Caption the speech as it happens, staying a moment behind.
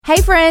Hey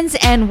friends,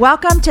 and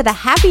welcome to the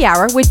Happy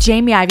Hour with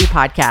Jamie Ivey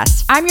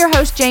podcast. I'm your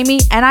host,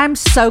 Jamie, and I'm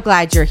so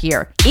glad you're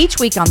here. Each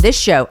week on this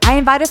show, I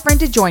invite a friend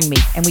to join me,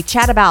 and we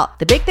chat about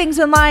the big things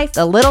in life,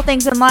 the little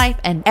things in life,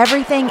 and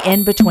everything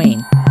in between.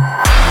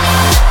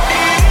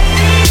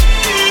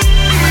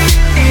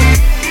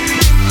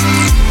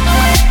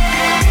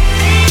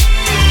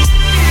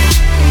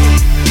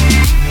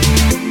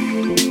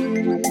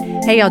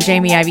 Hey y'all,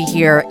 Jamie Ivey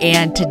here,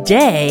 and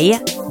today,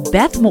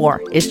 Beth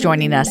Moore is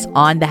joining us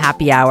on the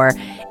Happy Hour.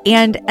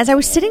 And as I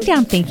was sitting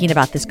down thinking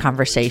about this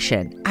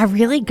conversation, I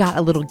really got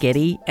a little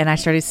giddy and I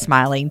started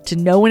smiling to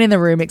no one in the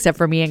room except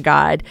for me and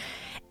God.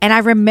 And I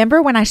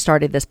remember when I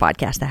started this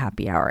podcast, The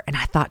Happy Hour, and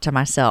I thought to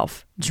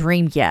myself,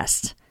 dream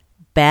guest,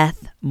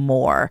 Beth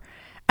Moore.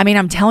 I mean,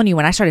 I'm telling you,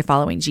 when I started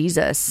following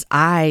Jesus,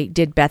 I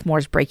did Beth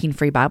Moore's Breaking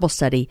Free Bible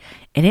study,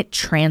 and it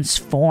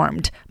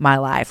transformed my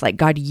life. Like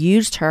God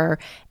used her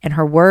and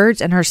her words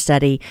and her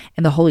study,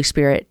 and the Holy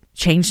Spirit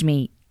changed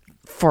me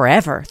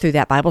forever through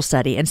that Bible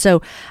study. And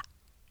so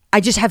I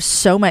just have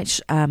so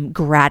much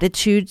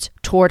gratitude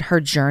toward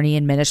her journey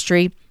in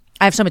ministry.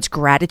 I have so much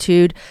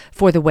gratitude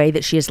for the way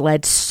that she has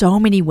led so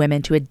many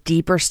women to a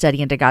deeper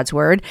study into God's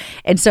Word.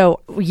 And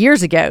so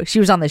years ago, she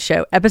was on the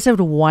show. Episode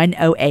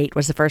 108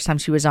 was the first time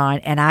she was on.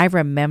 And I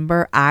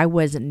remember I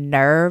was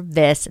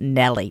nervous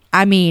Nelly.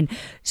 I mean,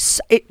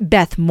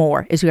 Beth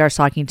Moore is who I was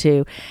talking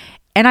to.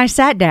 And I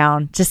sat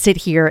down to sit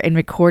here and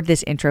record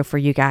this intro for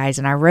you guys.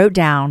 And I wrote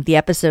down the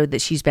episode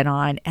that she's been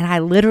on. And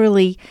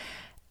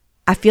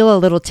I feel a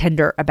little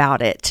tender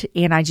about it.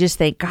 And I just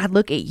think, God,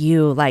 look at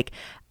you. Like,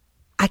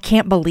 I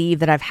can't believe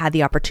that I've had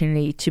the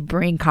opportunity to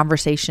bring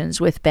conversations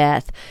with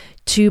Beth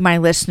to my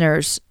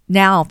listeners.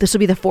 Now, this will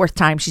be the fourth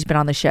time she's been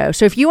on the show.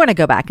 So if you want to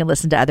go back and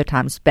listen to other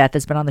times Beth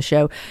has been on the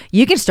show,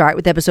 you can start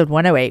with episode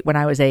 108 when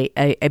I was a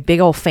big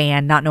old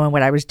fan, not knowing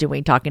what I was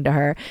doing, talking to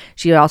her.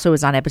 She also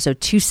was on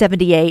episode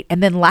 278.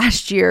 And then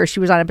last year, she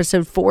was on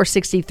episode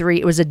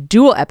 463. It was a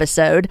dual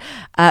episode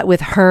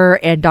with her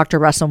and Dr.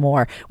 Russell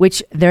Moore,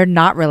 which they're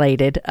not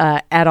related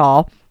at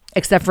all,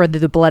 except for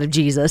the blood of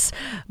Jesus,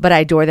 but I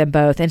adore them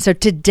both. And so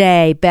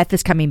today, Beth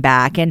is coming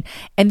back, and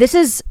this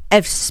is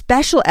a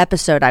special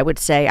episode, I would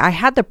say. I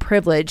had the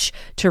privilege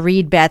to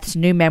read Beth's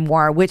new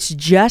memoir, which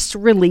just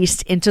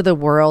released into the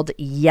world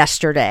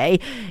yesterday.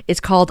 It's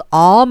called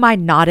All My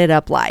Knotted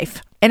Up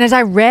Life. And as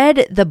I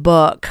read the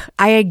book,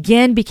 I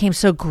again became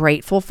so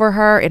grateful for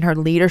her and her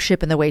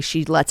leadership and the way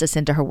she lets us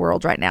into her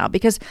world right now,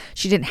 because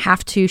she didn't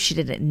have to, she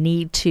didn't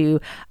need to,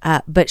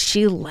 but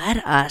she led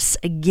us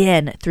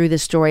again through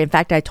this story. In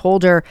fact, I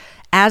told her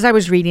as I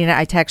was reading it,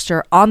 I text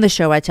her on the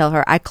show, I tell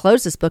her, I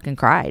closed this book and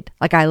cried.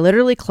 Like I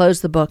literally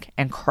closed the book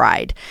and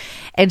cried.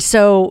 And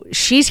so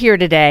she's here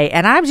today.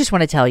 And I just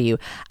want to tell you,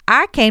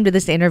 I came to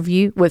this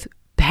interview with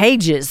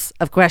pages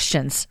of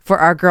questions for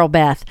our girl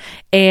Beth,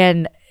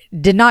 and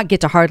did not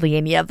get to hardly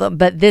any of them,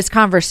 but this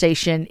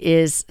conversation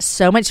is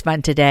so much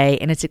fun today,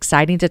 and it's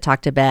exciting to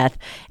talk to Beth.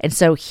 And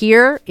so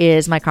here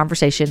is my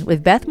conversation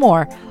with Beth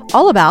Moore,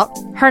 all about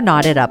her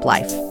knotted up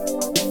life.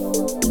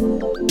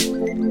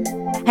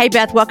 Hey,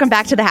 Beth, welcome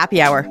back to the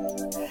Happy Hour.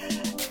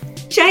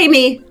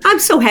 Jamie, I'm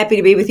so happy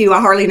to be with you. I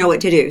hardly know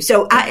what to do.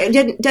 So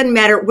it doesn't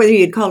matter whether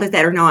you'd called it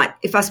that or not.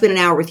 If I spent an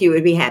hour with you,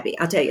 I'd be happy.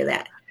 I'll tell you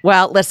that.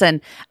 Well,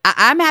 listen,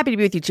 I'm happy to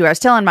be with you too. I was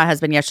telling my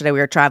husband yesterday, we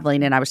were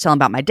traveling, and I was telling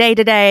about my day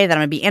today, that I'm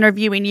going to be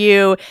interviewing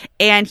you.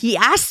 And he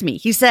asked me,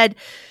 he said,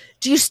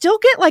 do you still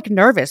get like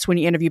nervous when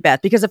you interview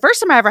Beth? Because the first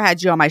time I ever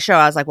had you on my show,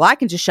 I was like, well, I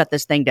can just shut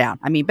this thing down.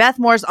 I mean, Beth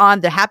Moore's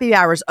on, the happy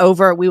hour's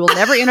over. We will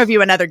never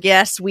interview another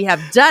guest. We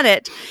have done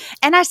it.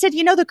 And I said,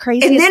 you know, the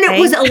craziest thing. And then it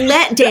was a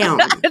letdown.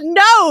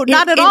 No,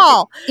 not at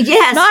all.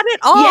 Yes. Not at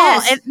all.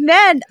 Yes. And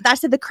then I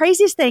said, the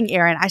craziest thing,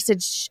 Erin, I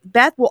said,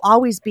 Beth will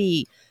always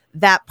be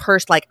that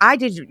person. Like I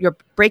did, your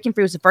Breaking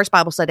Free was the first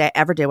Bible study I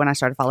ever did when I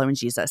started following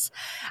Jesus.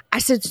 I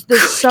said,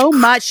 there's so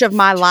much of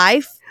my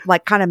life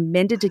like kind of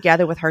mended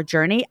together with her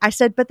journey. I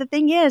said, but the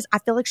thing is, I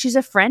feel like she's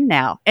a friend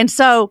now. And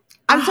so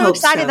I'm so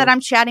excited that I'm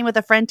chatting with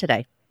a friend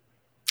today.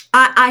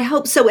 I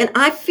hope so. And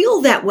I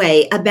feel that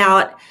way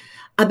about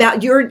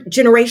your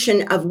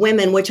generation of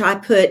women, which I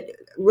put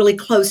really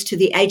close to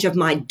the age of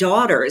my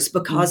daughters,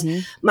 because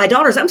my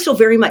daughters, I'm still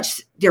very much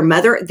their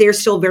mother. They're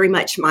still very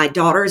much my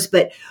daughters,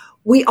 but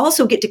we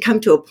also get to come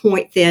to a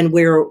point then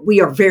where we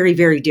are very,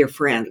 very dear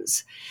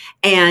friends.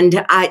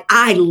 And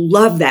I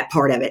love that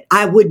part of it.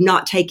 I would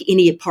not take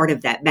any part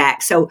of that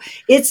back. So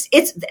that's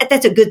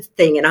a good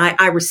thing. And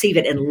I receive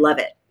it and love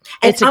it.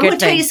 And I'm going to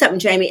tell you something,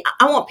 Jamie.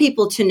 I want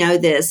people to know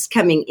this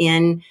coming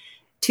in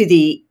to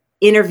the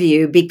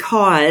interview,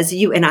 because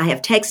you and I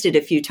have texted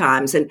a few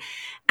times, and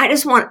I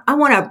want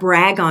to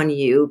brag on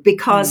you,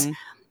 because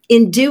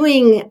in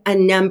doing a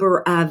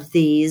number of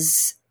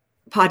these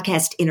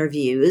podcast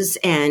interviews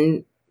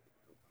and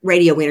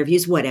radio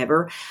interviews,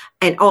 whatever,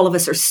 and all of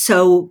us are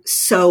so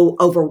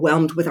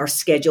overwhelmed with our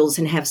schedules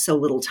and have so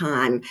little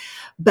time,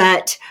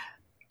 but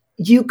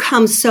you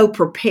come so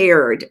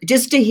prepared.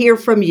 Just to hear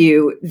from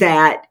you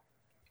that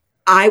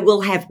I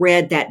will have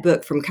read that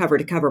book from cover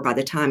to cover by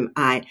the time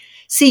I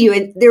see you.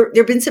 And there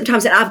have been some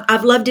times that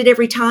I've loved it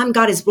every time.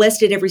 God has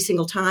blessed it every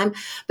single time.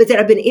 But that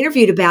I've been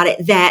interviewed about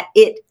it, that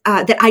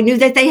I knew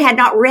that they had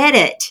not read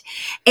it.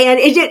 And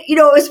it did, it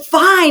was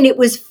fine. It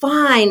was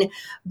fine.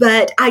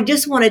 But I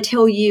just want to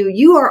tell you,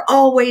 you are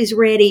always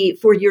ready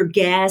for your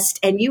guest,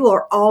 and you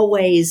are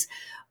always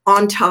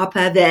on top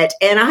of it.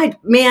 And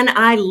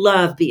I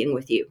love being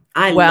with you.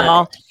 I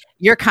love it.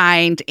 You're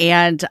kind.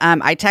 And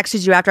I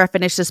texted you after I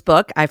finished this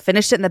book. I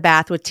finished it in the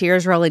bath with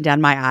tears rolling down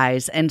my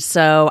eyes. And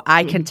so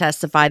I can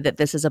testify that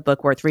this is a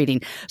book worth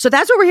reading. So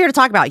that's what we're here to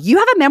talk about. You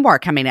have a memoir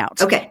coming out.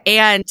 Okay.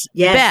 And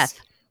yes. Beth,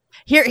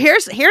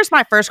 here's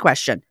my first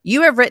question.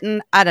 You have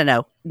written, I don't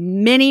know,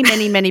 many,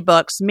 many, many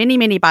books, many,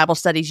 many Bible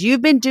studies.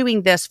 You've been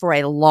doing this for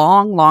a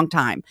long, long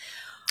time.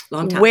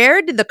 Long time.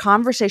 Where did the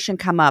conversation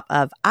come up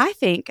of, I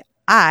think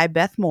I,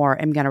 Beth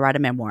Moore, am going to write a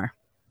memoir?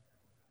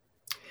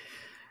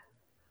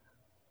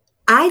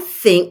 I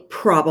think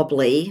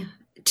probably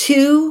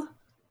two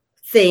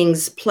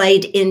things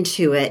played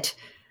into it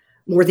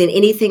more than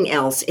anything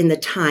else in the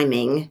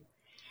timing.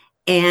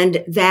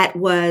 And that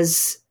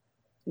was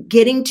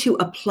getting to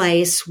a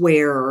place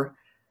where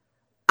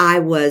I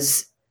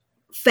was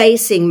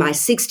facing my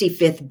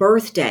 65th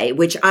birthday,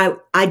 which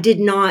I did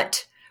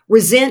not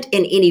resent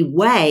in any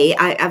way.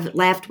 I've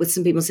laughed with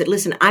some people and said,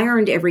 listen, I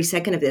earned every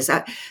second of this.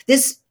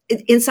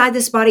 Inside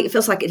this body, it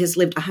feels like it has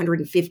lived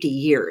 150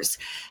 years.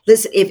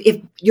 Listen,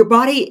 if your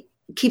body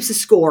keeps a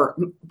score,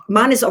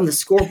 mine is on the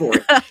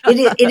scoreboard.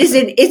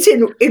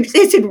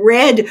 It's in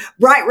red,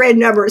 bright red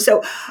numbers.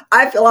 So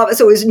I feel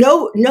so.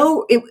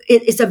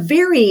 It's a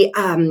very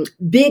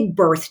big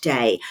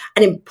birthday,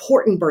 an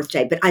important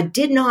birthday. But I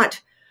did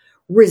not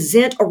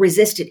resent or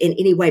resist it in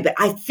any way. But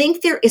I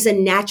think there is a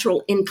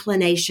natural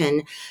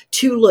inclination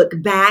to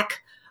look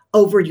back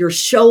over your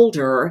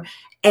shoulder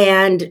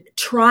and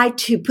try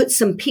to put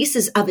some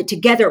pieces of it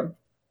together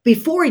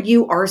before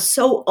you are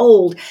so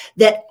old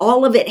that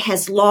all of it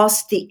has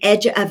lost the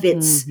edge of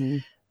its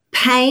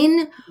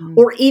pain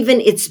or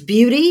even its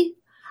beauty.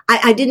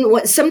 I didn't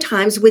want,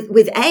 sometimes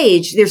with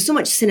age, there's so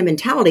much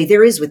sentimentality.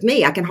 There is with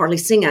me. I can hardly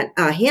sing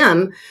a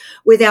hymn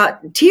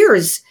without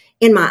tears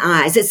in my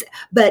eyes.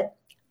 But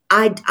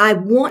I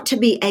want to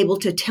be able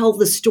to tell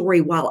the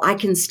story while I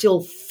can still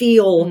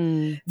feel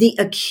the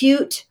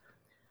acute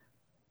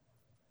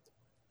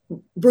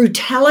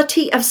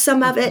brutality of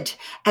some of it,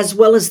 as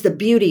well as the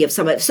beauty of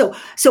some of it.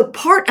 So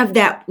part of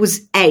that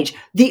was age.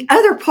 The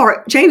other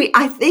part, Jamie,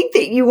 I think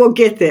that you will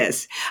get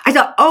this. I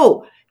thought,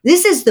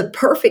 this is the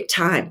perfect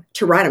time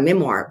to write a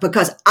memoir,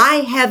 because I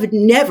have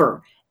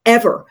never,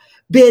 ever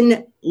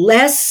been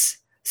less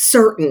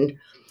certain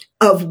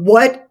of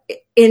what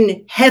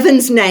in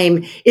heaven's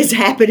name is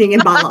happening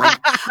in my life.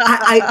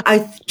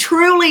 I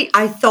truly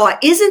thought,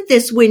 isn't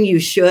this when you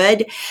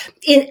should?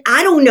 And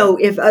I don't know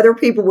if other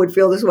people would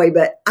feel this way,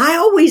 but I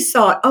always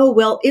thought,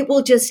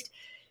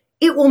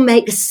 it will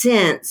make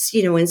sense,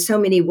 in so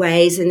many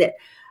ways. And that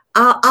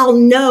I'll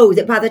know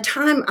that by the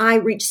time I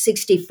reach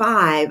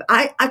 65,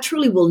 I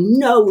truly will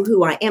know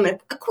who I am. And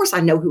of course I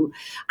know who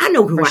I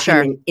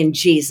am in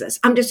Jesus.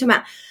 I'm just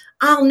about,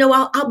 I'll know,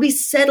 I'll be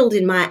settled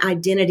in my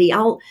identity.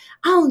 I'll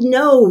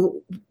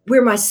know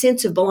where my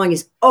sense of belonging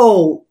is.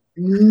 Oh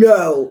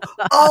no,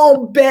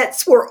 all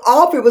bets were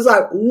off. It was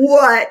like,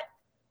 what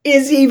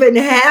is even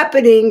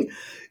happening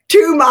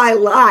to my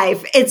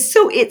life? And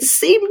so it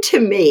seemed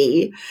to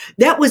me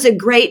that was a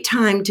great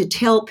time to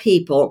tell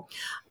people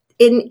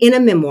in a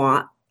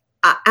memoir,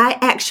 I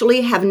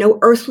actually have no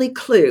earthly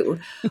clue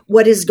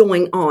what is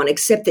going on,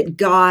 except that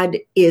God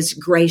is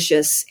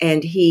gracious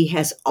and he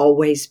has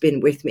always been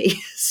with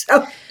me.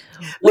 So,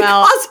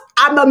 because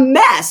I'm a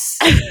mess.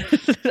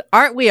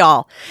 Aren't we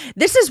all?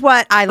 This is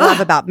what I love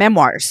about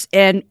memoirs.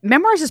 And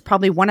memoirs is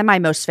probably one of my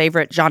most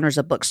favorite genres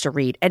of books to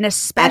read. And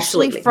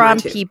especially from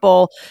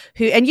people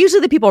who, and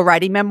usually the people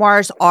writing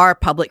memoirs are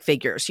public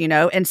figures,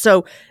 And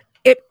so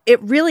it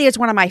really is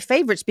one of my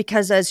favorites,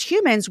 because as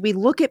humans, we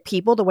look at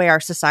people the way our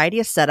society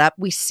is set up.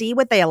 We see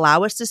what they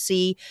allow us to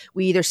see.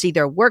 We either see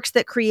their works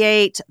that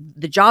create,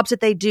 the jobs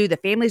that they do, the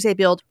families they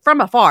build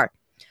from afar.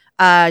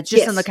 In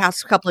the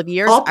past couple of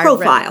years. All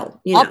profile.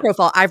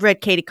 I've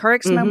read Katie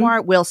Couric's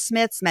memoir, Will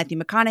Smith's, Matthew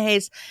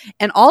McConaughey's,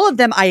 and all of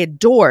them I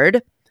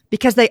adored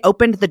because they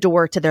opened the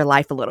door to their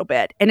life a little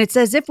bit. And it's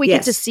as if we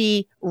get to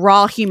see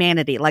raw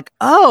humanity. Like,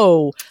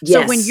 so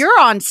when you're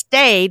on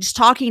stage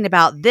talking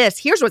about this,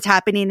 here's what's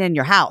happening in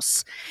your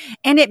house.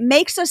 And it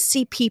makes us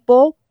see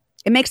people.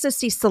 It makes us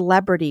see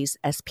celebrities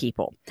as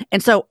people.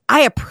 And so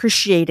I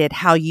appreciated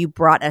how you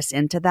brought us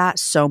into that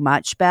so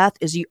much, Beth,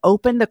 is you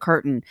opened the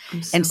curtain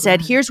and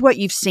said, here's what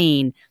you've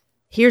seen.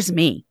 Here's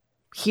me.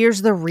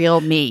 Here's the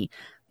real me.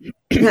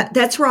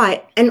 That's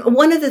right. And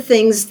one of the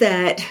things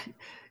that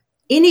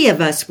any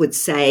of us would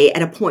say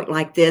at a point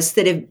like this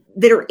that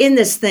are in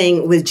this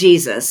thing with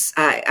Jesus,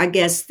 I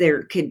guess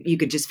you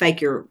could just fake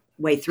your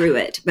way through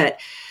it. But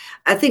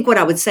I think what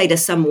I would say to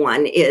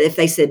someone if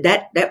they said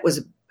that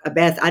was a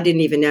Beth I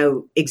didn't even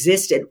know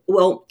existed.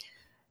 Well,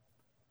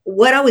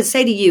 what I would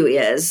say to you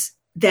is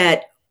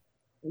that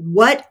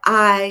what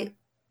I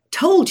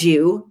told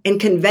you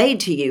and conveyed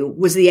to you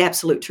was the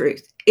absolute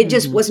truth. It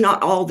just was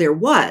not all there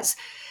was.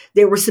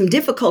 There were some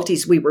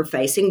difficulties we were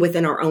facing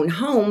within our own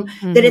home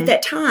that at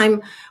that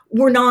time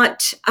were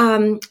not,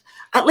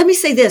 let me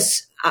say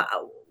this,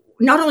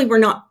 not only were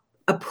not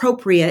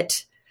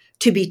appropriate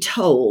to be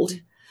told,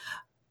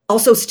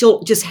 also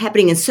still just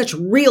happening in such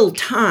real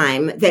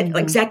time that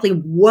exactly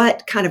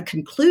what kind of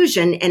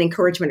conclusion and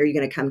encouragement are you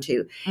going to come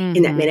to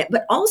in that minute?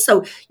 But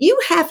also you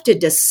have to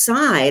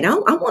decide, I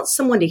want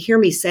someone to hear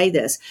me say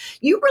this.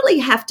 You really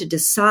have to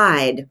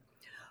decide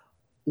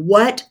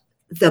what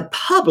the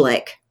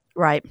public,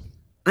 right?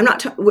 I'm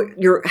not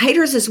your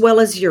haters as well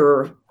as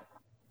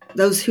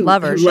those who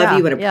love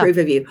you and approve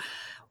of you.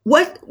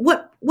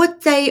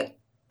 What they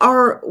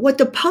are, what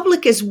the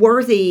public is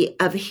worthy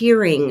of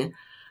hearing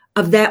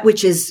of that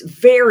which is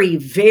very,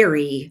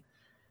 very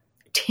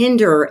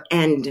tender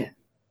and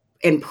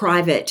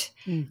private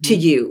to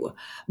you.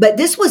 But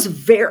this was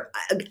very,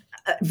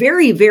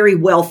 very, very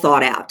well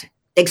thought out,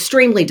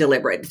 extremely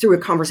deliberate through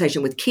a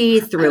conversation with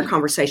Keith, through a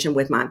conversation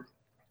with my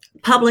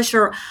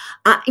publisher.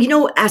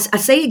 As I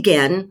say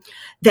again,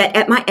 that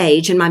at my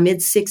age, in my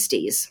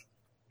mid-60s,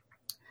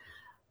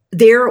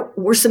 there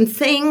were some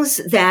things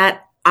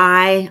that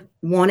I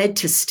wanted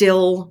to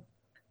still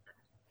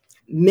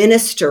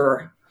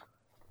minister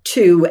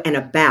to and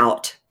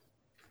about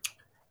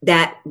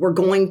that were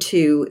going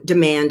to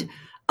demand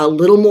a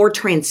little more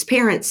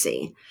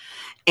transparency.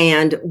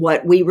 And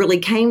what we really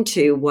came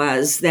to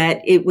was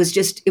that it was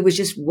just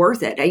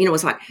worth it. It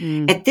was like,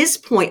 at this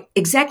point,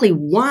 exactly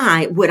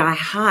why would I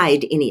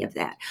hide any of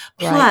that?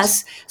 Right.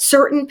 Plus,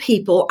 certain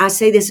people, I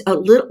say this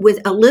with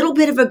a little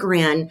bit of a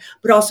grin,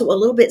 but also a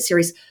little bit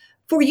serious,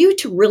 for you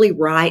to really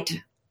write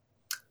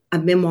a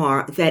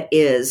memoir that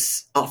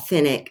is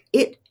authentic,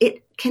 it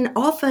can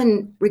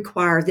often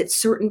require that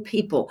certain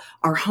people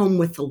are home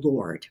with the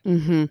Lord.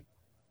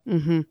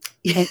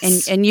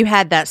 Yes. And you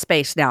had that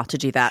space now to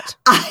do that.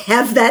 I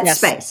have that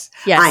space.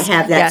 Yes. I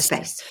have that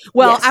space.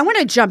 Well, I want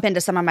to jump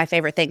into some of my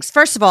favorite things.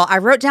 First of all, I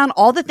wrote down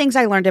all the things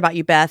I learned about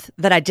you, Beth,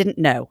 that I didn't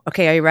know.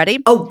 Okay, are you ready?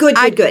 Oh, good.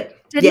 I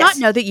did not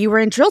know that you were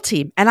in Drill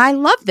Team, and I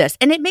love this.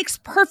 And it makes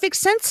perfect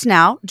sense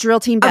now, Drill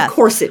Team Beth. Of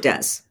course it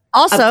does.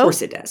 Also, of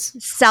course it does.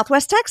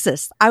 Southwest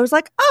Texas. I was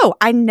like, oh,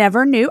 I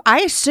never knew. I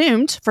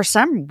assumed for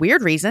some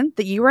weird reason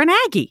that you were an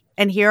Aggie.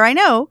 And here I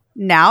know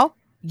now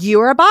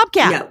you're a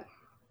Bobcat. No.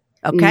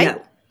 Okay.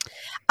 No.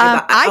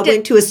 I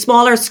went to a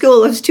smaller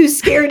school. I was too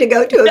scared to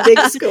go to a big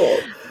school.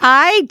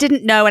 I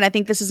didn't know, and I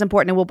think this is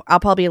important, and I'll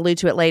probably allude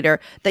to it later,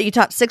 that you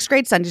taught 6th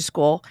grade Sunday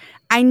school.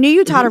 I knew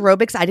you taught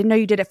aerobics. I didn't know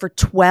you did it for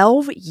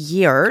 12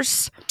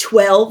 years.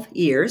 12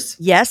 years.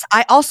 Yes.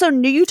 I also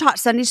knew you taught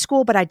Sunday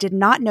school, but I did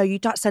not know you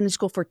taught Sunday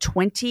school for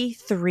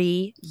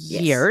 23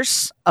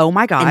 years. Oh,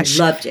 my gosh. And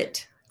loved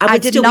it. I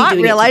would still be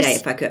doing it today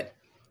if I could.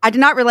 I did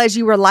not realize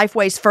you were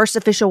Lifeway's first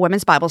official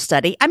women's Bible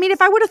study. I mean,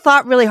 if I would have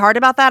thought really hard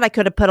about that, I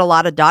could have put a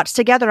lot of dots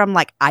together. I'm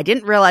like, I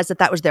didn't realize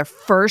that was their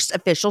first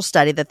official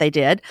study that they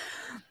did.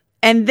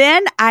 And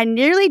then I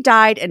nearly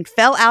died and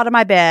fell out of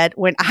my bed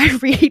when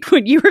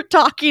when you were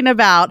talking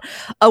about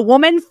a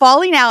woman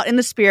falling out in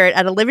the spirit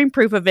at a living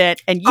proof of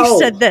it. And you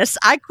said this,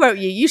 I quote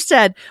you, you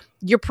said,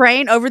 you're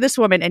praying over this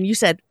woman and you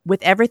said,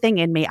 with everything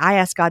in me, I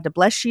ask God to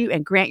bless you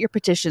and grant your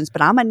petitions, but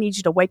I'm going to need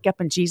you to wake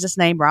up in Jesus'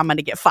 name or I'm going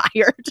to get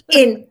fired.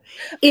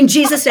 In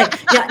Jesus' name.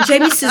 Now,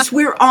 Jamie, since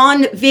we're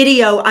on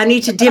video, I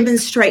need to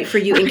demonstrate for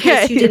you in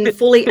case you didn't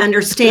fully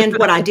understand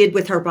what I did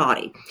with her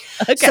body.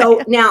 Okay.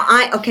 So now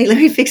let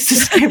me fix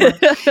this camera.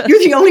 You're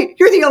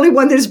the only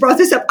one that has brought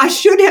this up. I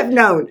should have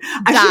known.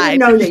 I should have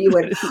known that you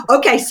would.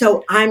 Okay.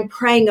 So I'm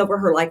praying over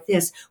her like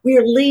this. We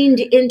are leaned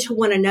into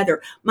one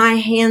another. My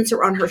hands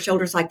are on her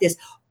shoulders like this.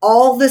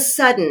 All of a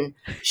sudden,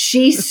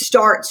 she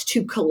starts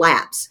to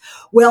collapse.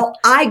 Well,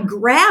 I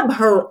grab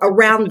her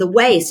around the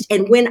waist.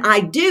 And when I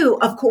do,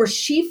 of course,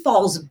 she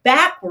falls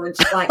backwards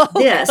like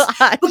this.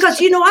 Gosh.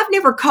 Because, I've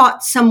never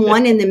caught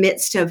someone in the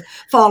midst of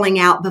falling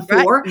out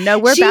before. Right. No,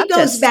 we're She Baptist.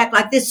 goes back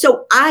like this.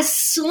 So I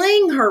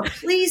sling her.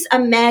 Please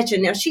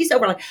imagine. Now, she's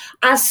over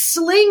I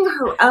sling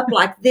her up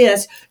like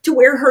this to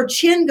where her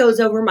chin goes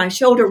over my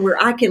shoulder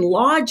where I can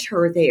lodge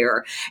her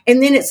there.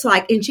 And then it's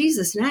like, in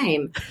Jesus'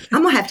 name,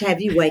 I'm going to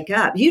have you wake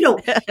up.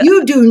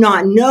 You do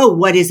not know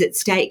what is at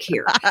stake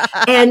here.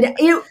 And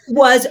it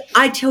was,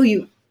 I tell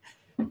you,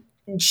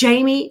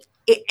 Jamie,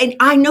 and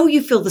I know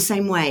you feel the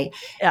same way.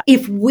 Yeah.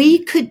 If we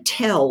could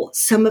tell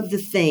some of the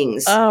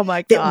things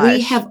that we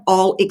have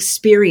all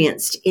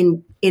experienced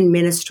in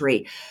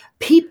ministry,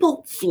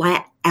 people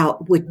flat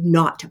out would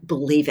not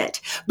believe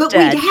it. But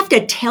we'd have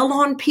to tell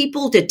on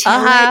people to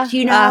tell it,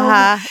 You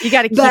got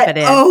to keep it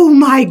in. Oh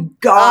my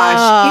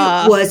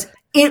gosh,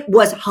 it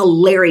was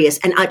hilarious.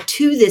 And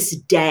to this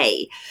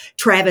day,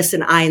 Travis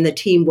and I and the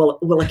team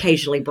will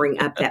occasionally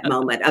bring up that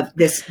moment of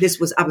this.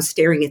 I was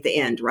staring at the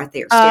end right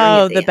there.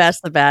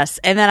 The best.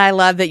 And then I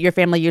love that your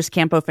family used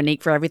Campo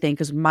Finique for everything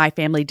because my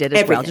family did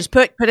as well. Just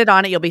put it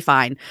on it. You'll be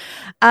fine.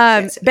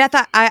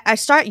 Beth,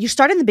 you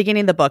start in the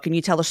beginning of the book and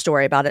you tell a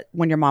story about it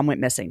when your mom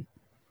went missing.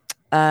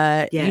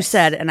 You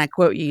said, and I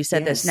quote you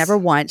said this, Yes. never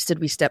once did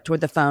we step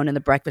toward the phone in the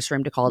breakfast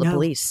room to call the No.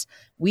 police.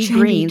 We Jamie,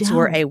 Greens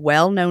were don't. a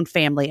well-known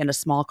family in a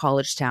small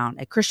college town,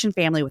 a Christian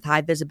family with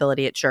high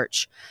visibility at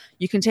church.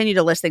 You continue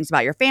to list things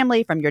about your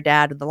family, from your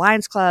dad in the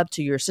Lions Club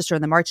to your sister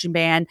in the marching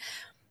band.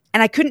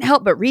 And I couldn't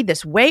help but read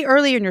this way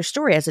earlier in your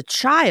story as a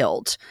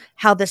child,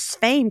 how this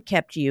fame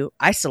kept you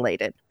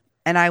isolated.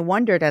 And I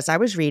wondered as I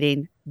was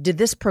reading, did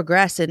this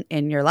progress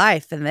in your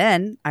life? And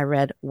then I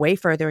read way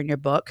further in your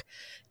book.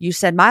 You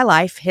said, my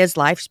life, his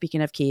life,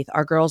 speaking of Keith,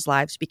 our girls'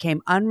 lives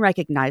became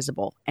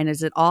unrecognizable. And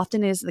as it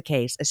often is the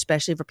case,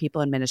 especially for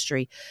people in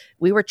ministry,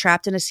 we were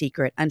trapped in a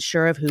secret,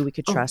 unsure of who we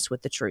could trust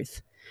with the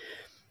truth.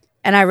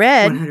 And I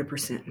read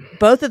 100%.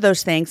 both of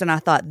those things. And I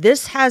thought,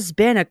 this has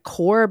been a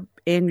core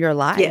in your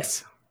life.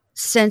 Yes.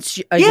 Since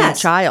a young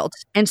child.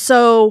 And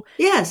so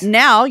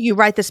now you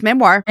write this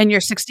memoir and you're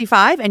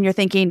 65 and you're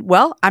thinking,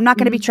 well, I'm not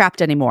going to be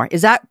trapped anymore.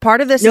 Is that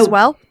part of this as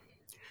well?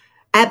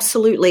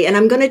 Absolutely. And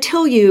I'm going to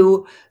tell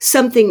you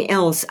something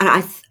else.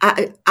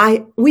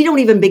 We don't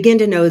even begin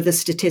to know the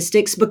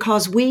statistics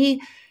because we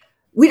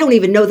don't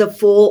even know the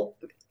full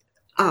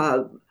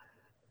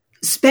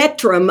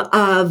spectrum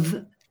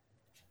of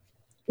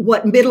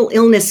what mental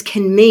illness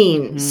can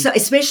mean, so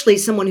especially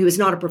someone who is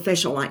not a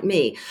professional like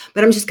me.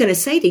 But I'm just going to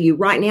say to you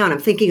right now, and I'm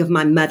thinking of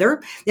my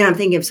mother, and I'm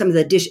thinking of some of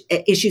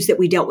the issues that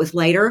we dealt with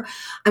later.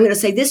 I'm going to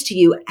say this to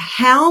you.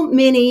 How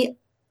many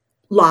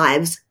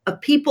lives of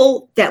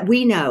people that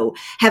we know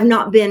have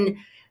not been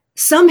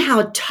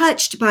somehow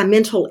touched by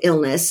mental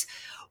illness,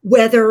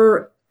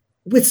 whether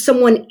with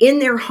someone in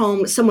their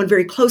home, someone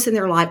very close in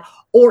their life,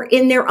 or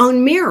in their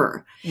own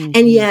mirror. Mm-hmm.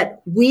 And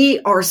yet we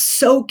are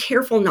so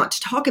careful not to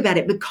talk about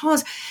it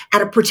because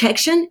out of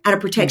protection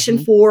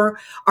for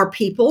our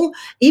people,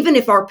 even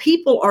if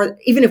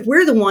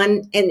we're the one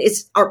and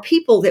it's our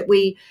people that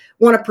we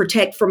want to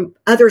protect from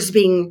others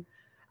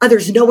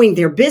knowing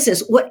their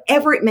business,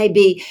 whatever it may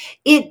be,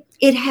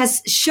 it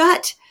has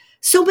shut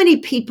so many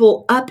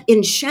people up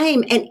in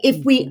shame. And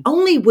if we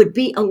only would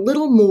be a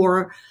little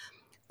more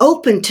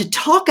open to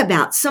talk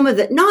about some of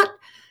the,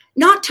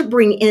 not to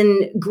bring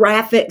in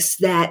graphics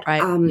that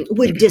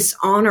would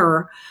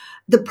dishonor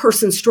the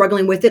person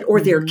struggling with it or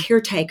their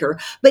caretaker.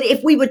 But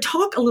if we would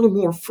talk a little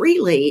more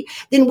freely,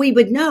 then we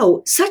would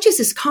know such as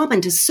is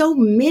common to so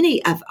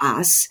many of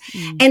us.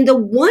 And the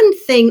one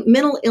thing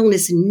mental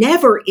illness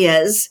never,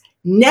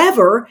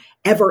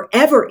 ever,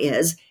 ever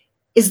is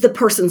the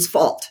person's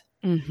fault.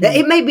 Mm-hmm.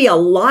 It may be a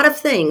lot of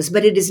things,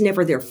 but it is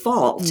never their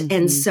fault. Mm-hmm.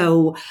 And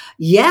so,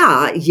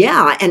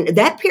 yeah. And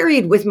that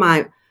period with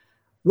my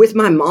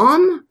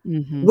mom,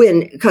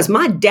 because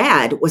my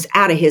dad was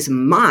out of his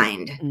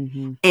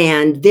mind,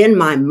 and then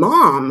my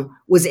mom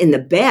was in the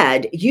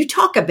bed. You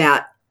talk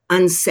about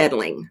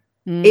unsettling.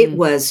 It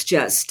was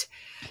just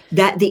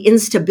that the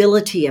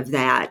instability of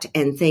that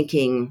and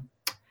thinking,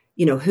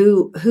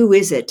 who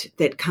is it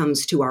that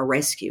comes to our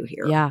rescue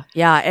here? Yeah.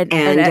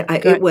 And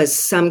it was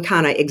some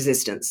kind of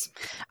existence.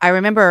 I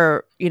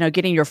remember,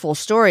 getting your full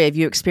story of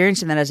you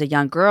experiencing that as a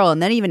young girl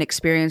and then even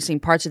experiencing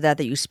parts of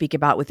that you speak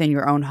about within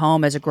your own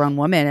home as a grown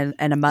woman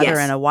and a mother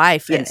and a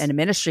wife and a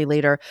ministry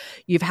leader.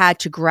 You've had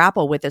to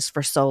grapple with this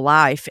for so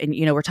life. And,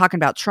 we're talking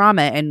about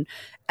trauma, and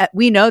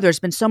we know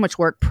there's been so much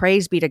work,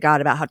 praise be to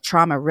God, about how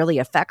trauma really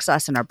affects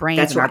us and our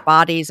brains our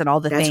bodies and all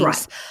the things.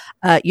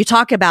 Right. You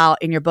talk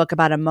about in your book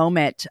about a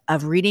moment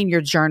of reading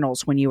your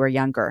journals when you were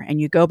younger,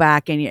 and you go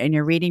back and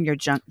you're reading your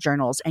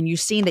journals and you've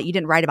seen that you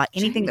didn't write about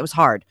anything that was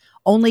hard,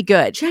 only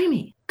good.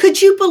 Jamie,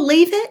 could you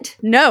believe it?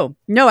 No,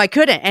 I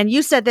couldn't. And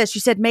you said this,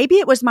 you said, maybe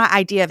it was my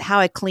idea of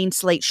how a clean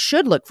slate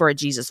should look for a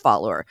Jesus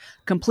follower,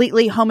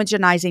 completely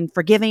homogenizing,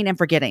 forgiving and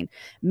forgetting.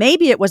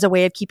 Maybe it was a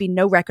way of keeping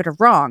no record of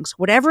wrongs.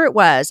 Whatever it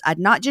was, I'd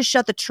not just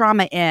shut the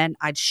trauma in,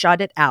 I'd shut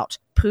it out.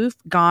 Poof,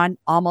 gone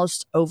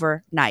almost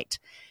overnight.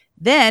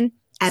 Then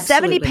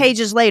 70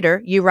 pages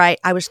later, you write,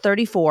 I was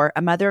 34,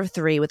 a mother of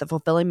 3 with a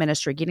fulfilling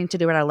ministry, getting to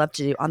do what I love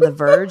to do, on the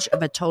verge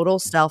of a total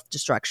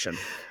self-destruction.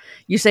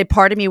 You say,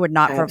 part of me would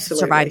not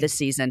survive this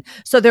season.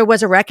 So there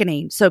was a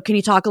reckoning. So can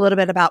you talk a little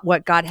bit about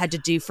what God had to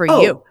do for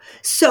you?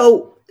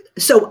 So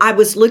I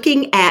was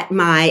looking at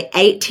my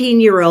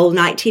 18-year-old,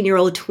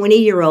 19-year-old,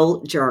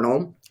 20-year-old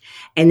journal.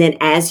 And then,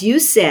 as you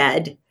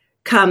said,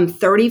 come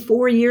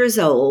 34 years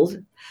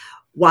old,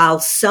 while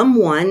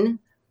someone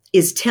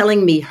is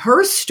telling me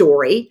her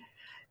story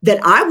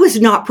that I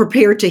was not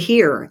prepared to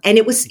hear. And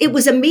it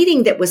was a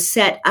meeting that was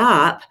set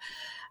up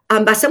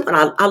by someone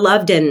I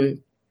loved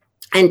and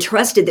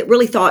trusted, that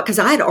really thought, because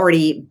I had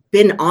already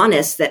been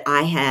honest that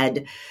I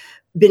had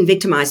been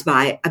victimized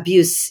by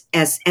abuse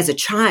as a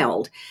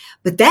child.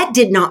 But that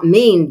did not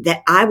mean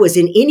that I was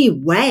in any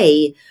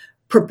way,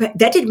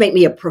 that didn't make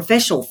me a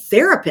professional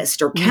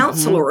therapist or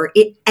counselor or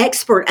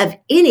expert of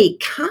any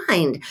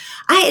kind.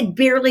 I had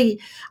barely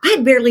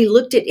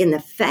looked it in the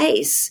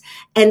face.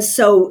 And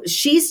so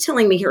she's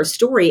telling me her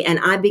story, and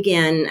I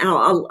began,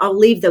 I'll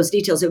leave those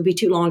details. It would be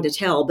too long to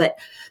tell, but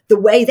the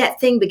way that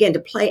thing began to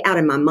play out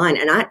in my mind,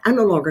 and I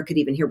no longer could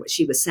even hear what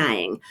she was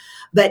saying.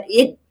 But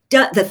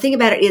the thing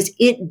about it is,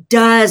 it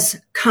does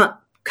come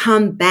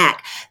come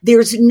back.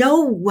 There's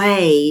no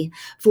way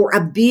for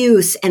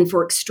abuse and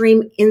for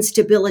extreme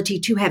instability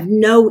to have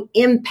no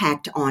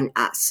impact on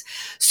us.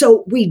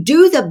 So we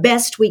do the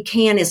best we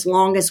can as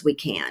long as we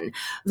can.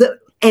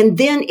 And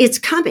then it's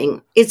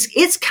coming.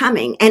 It's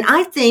coming. And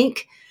I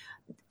think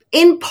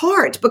in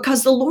part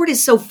because the Lord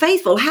is so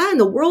faithful, how in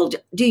the world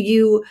do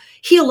you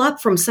heal up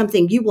from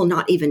something you will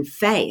not even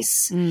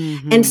face?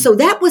 Mm-hmm. And so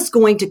that was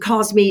going to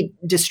cause me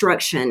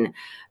destruction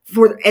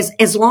for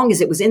as long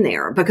as it was in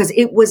there, because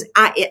it was,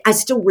 I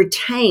still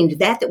retained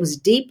that was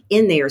deep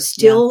in there,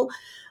 still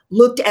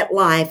looked at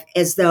life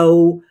as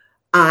though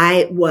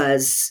I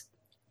was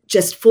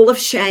just full of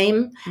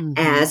shame,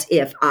 as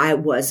if I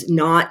was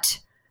not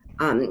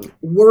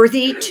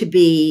worthy to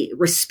be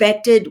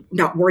respected,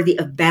 not worthy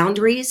of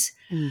boundaries,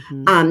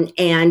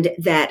 and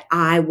that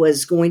I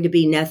was going to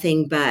be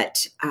nothing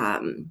but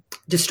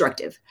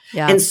destructive.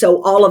 Yeah. And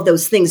so all of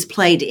those things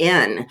played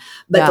in,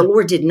 but the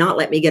Lord did not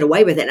let me get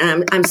away with it.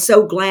 And I'm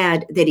so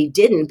glad that he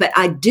didn't. But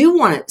I do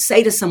want to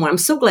say to someone, I'm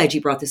so glad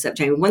you brought this up,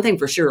 Jamie. One thing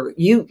for sure,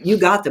 you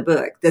got the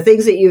book. The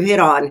things that you've hit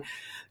on,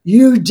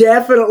 you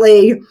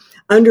definitely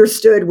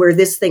understood where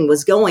this thing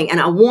was going. And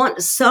I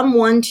want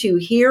someone to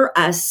hear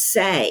us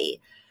say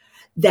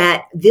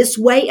that this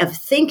way of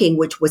thinking,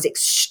 which was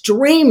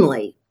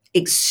extremely,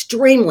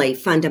 extremely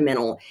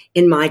fundamental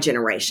in my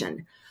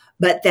generation,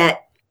 but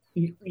that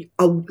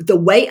the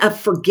way of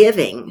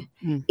forgiving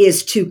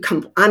is to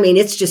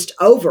it's just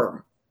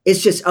over.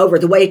 It's just over.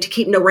 The way to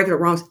keep no regular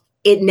wrongs,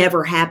 it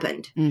never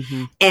happened.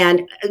 Mm-hmm.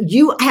 And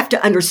you have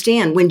to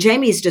understand, when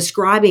Jamie is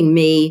describing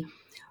me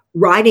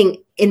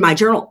writing in my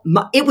journal,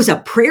 it was a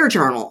prayer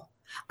journal.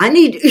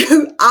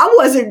 I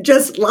wasn't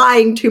just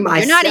lying to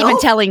myself. You're not even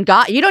telling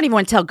God. You don't even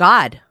want to tell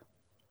God.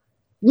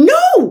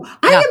 No,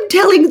 I am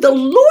telling the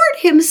Lord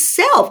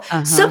himself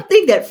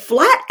something that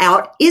flat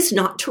out is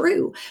not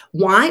true.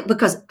 Why?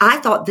 Because I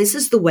thought this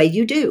is the way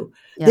you do.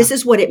 Yeah. This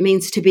is what it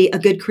means to be a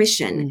good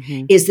Christian,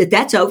 is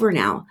that's over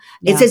now.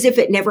 Yeah. It's as if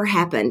it never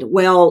happened.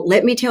 Well,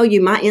 let me tell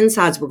you, my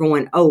insides were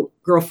going, oh,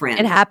 girlfriend.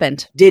 It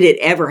happened. Did it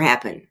ever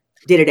happen?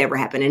 Did it ever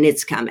happen? And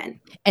it's coming.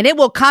 And it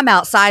will come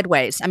out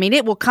sideways. I mean,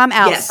 it will come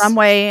out some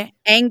way,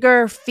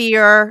 anger,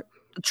 fear,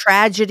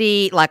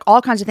 tragedy, like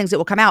all kinds of things that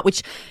will come out,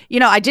 which,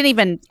 I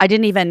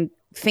didn't even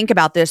think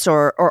about this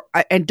or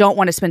and don't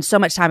want to spend so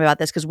much time about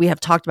this, because we have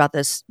talked about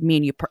this, me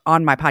and you,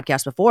 on my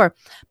podcast before,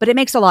 but it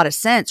makes a lot of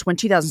sense when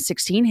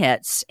 2016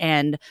 hits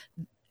and,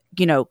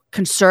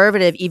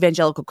 conservative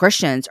evangelical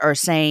Christians are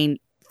saying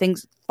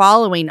things,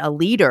 following a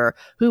leader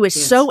who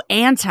is so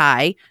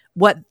anti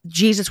what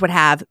Jesus would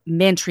have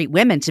men treat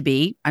women to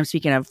be. I'm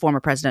speaking of former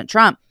President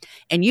Trump.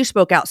 And you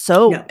spoke out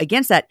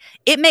against that.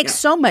 It makes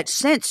so much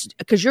sense,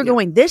 because you're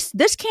going, this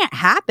can't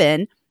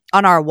happen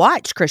on our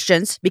watch,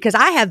 Christians, because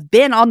I have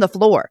been on the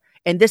floor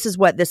and this is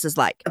what this is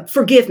like.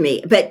 Forgive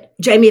me, but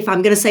Jamie, if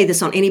I'm going to say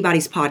this on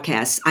anybody's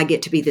podcast, I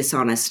get to be this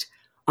honest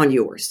on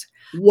yours.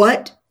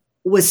 What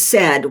was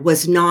said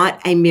was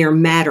not a mere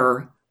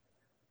matter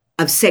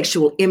of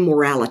sexual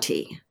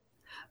immorality,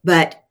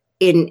 but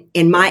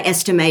in my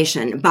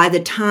estimation, by the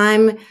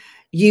time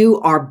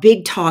you are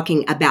big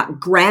talking about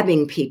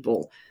grabbing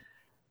people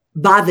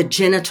by the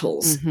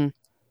genitals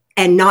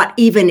and not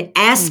even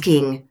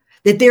asking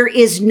that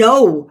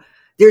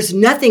there's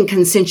nothing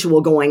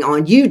consensual going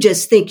on. You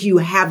just think you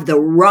have the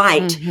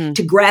right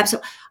to grab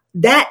some.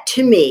 That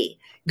to me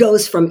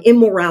goes from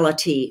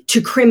immorality to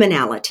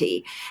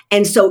criminality.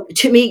 And so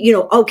to me,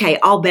 okay,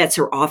 all bets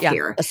are off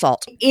here.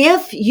 Assault.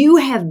 If you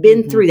have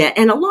been through that,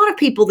 and a lot of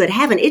people that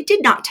haven't, it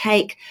did not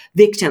take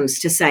victims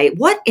to say,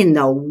 what in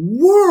the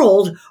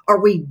world are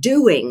we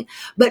doing?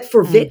 But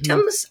for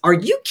victims, are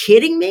you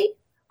kidding me?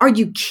 Are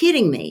you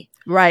kidding me?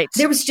 Right.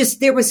 There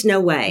was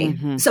no way.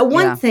 So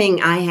one thing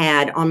I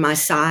had on my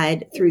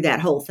side through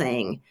that whole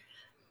thing,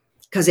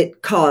 because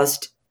it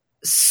caused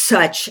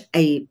such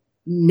a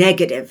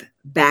negative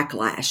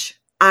backlash.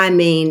 I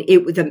mean,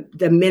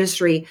 the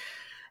ministry,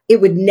 it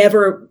would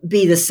never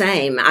be the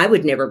same. I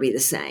would never be the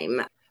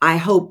same. I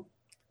hope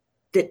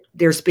that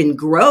there's been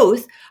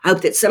growth. I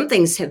hope that some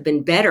things have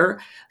been better.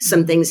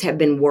 Some things have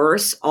been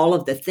worse, all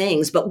of the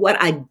things. But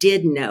what I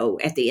did know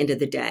at the end of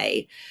the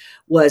day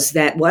was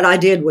that what I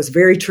did was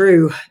very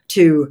true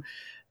to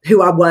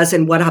who I was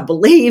and what I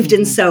believed.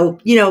 And so,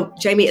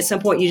 Jamie, at some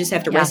point you just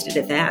have to rest it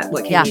at that.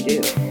 What can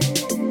you do?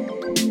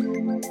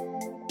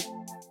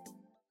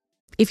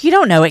 If you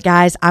don't know it,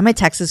 guys, I'm a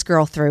Texas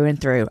girl through and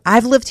through.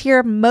 I've lived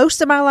here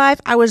most of my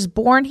life. I was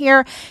born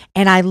here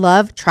and I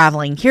love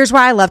traveling. Here's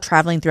why I love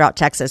traveling throughout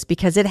Texas,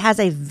 because it has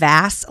a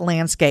vast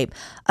landscape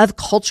of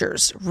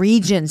cultures,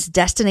 regions,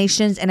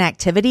 destinations, and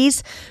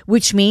activities,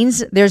 which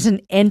means there's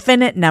an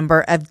infinite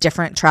number of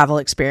different travel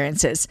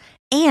experiences.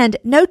 And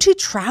no two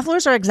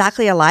travelers are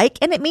exactly alike,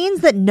 and it means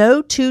that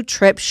no two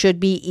trips should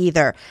be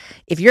either.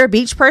 If you're a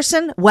beach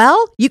person,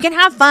 well, you can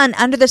have fun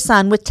under the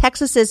sun with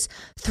Texas's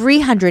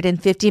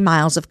 350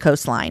 miles of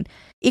coastline.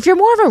 If you're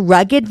more of a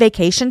rugged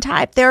vacation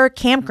type, there are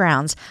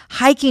campgrounds,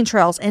 hiking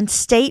trails, and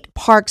state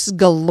parks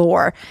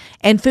galore.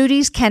 And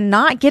foodies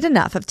cannot get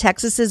enough of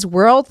Texas's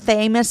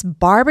world-famous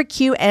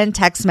barbecue and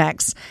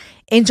Tex-Mex.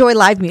 Enjoy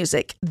live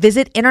music,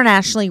 visit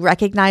internationally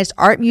recognized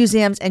art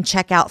museums, and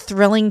check out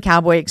thrilling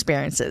cowboy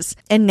experiences.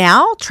 And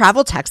now,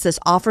 Travel Texas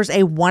offers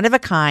a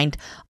one-of-a-kind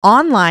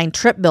online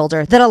trip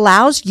builder that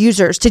allows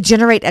users to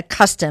generate a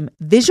custom,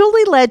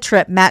 visually led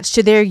trip matched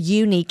to their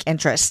unique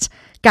interests.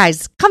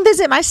 Guys, come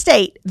visit my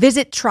state.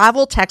 Visit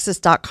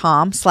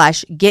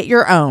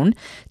traveltexas.com/getyourown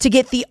to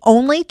get the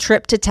only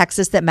trip to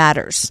Texas that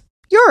matters.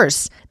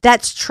 Yours.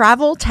 That's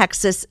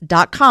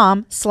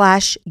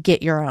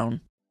traveltexas.com/getyourown.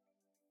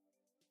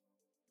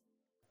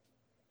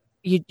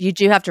 You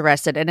do have to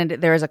rest it, and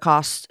there is a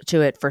cost to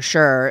it for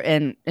sure,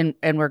 and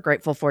we're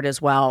grateful for it as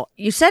well.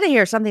 You said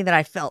here something that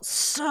I felt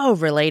so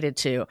related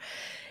to.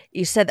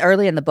 You said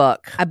early in the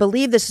book, I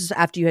believe this is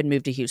after you had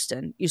moved to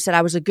Houston. You said,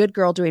 I was a good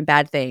girl doing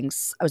bad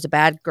things. I was a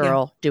bad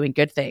girl doing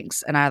good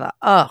things. And I thought,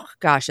 oh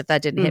gosh, if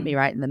that didn't hit me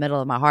right in the middle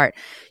of my heart.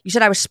 You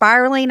said, I was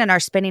spiraling in our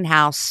spinning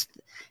house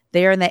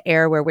there in the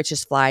air where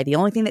witches fly. The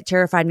only thing that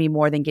terrified me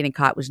more than getting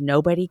caught was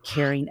nobody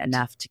caring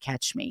enough to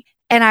catch me.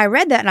 And I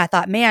read that and I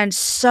thought, man,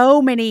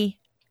 so many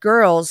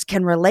girls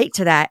can relate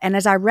to that. And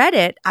as I read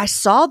it, I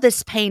saw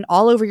this pain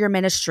all over your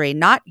ministry,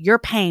 not your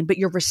pain, but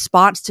your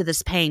response to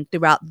this pain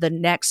throughout the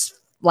next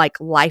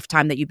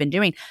lifetime that you've been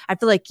doing. I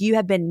feel like you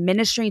have been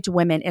ministering to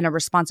women in a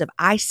response of,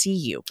 I see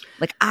you.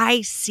 Like,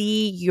 I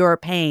see your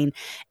pain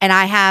and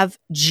I have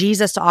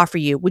Jesus to offer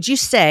you. Would you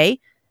say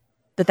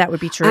that would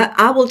be true?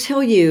 I will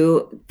tell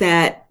you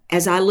that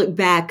as I look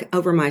back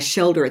over my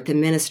shoulder at the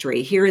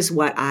ministry, here is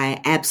what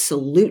I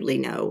absolutely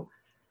know.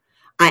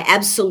 I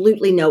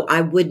absolutely know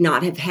I would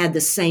not have had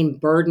the same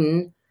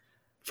burden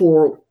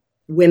for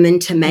women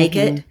to make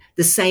it,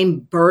 the same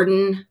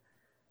burden.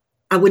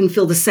 I wouldn't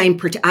feel the same.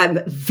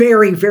 I'm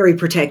very, very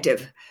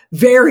protective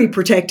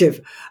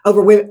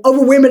over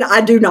women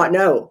I do not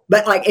know.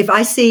 But like, if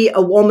I see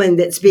a woman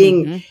that's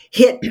being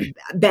hit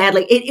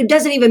badly, it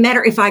doesn't even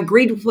matter if I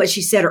agreed with what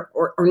she said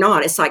or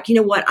not. It's like, you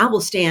know what? I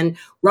will stand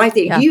right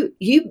there. Yeah.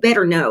 You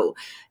better know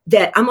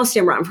that I'm going to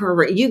stand right in front of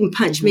her. You can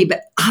punch me,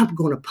 but I'm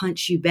going to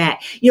punch you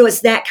back. You know,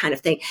 it's that kind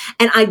of thing.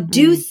 And I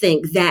do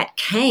think that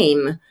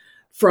came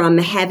from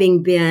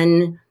having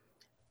been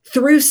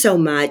through so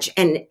much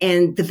and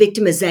the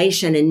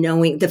victimization and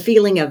knowing the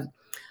feeling of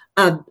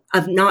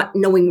not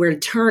knowing where to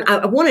turn.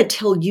 I want to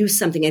tell you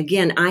something.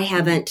 Again, I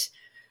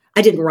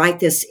didn't write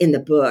this in the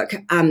book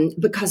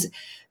because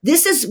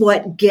this is why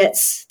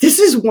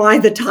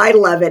the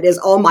title of it is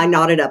All My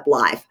Knotted Up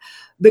Life,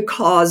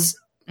 because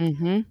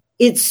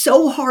it's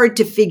so hard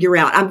to figure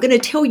out. I'm going to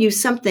tell you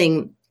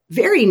something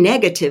very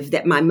negative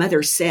that my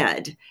mother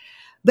said,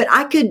 but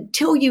I could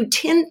tell you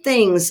 10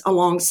 things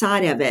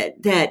alongside of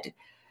it that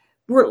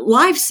were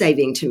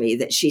life-saving to me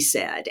that she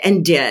said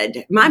and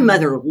did. My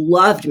mother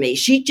loved me.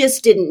 She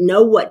just didn't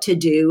know what to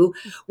do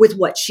with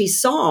what she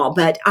saw.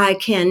 But I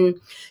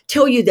can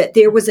tell you that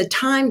there was a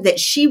time that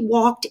she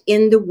walked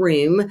in the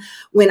room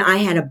when I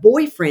had a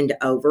boyfriend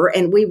over,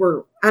 and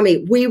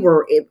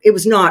it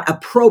was not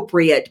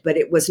appropriate, but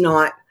it was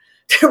not,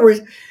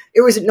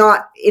 it was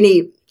not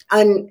any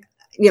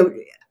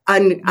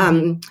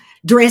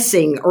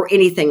dressing or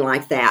anything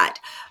like that.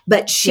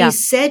 But she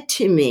said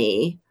to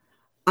me,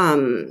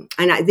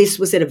 this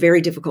was at a very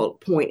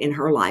difficult point in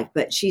her life,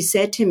 but she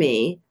said to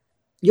me,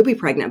 you'll be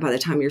pregnant by the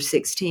time you're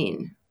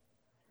 16.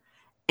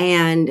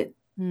 And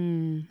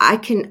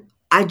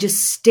I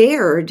just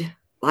stared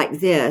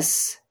like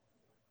this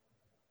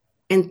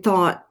and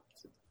thought,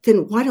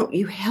 then why don't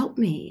you help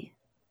me?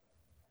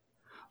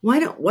 Why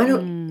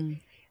don't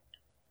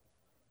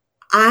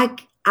I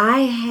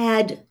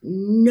had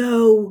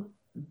no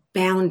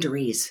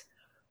boundaries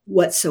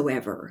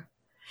whatsoever.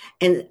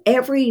 And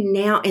every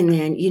now and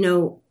then,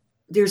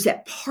 there's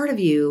that part of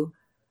you,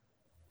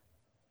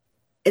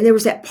 and there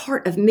was that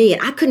part of me,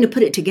 and I couldn't have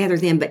put it together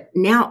then, but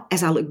now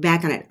as I look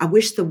back on it, I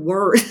wish the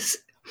words,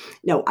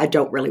 no, I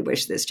don't really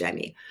wish this,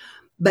 Jamie,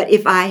 but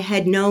if I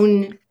had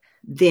known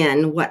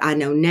then what I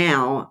know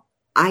now,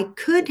 I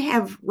could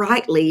have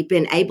rightly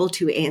been able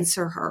to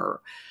answer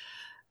her,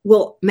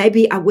 well,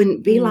 maybe I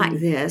wouldn't be like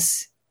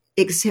this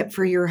except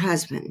for your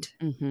husband.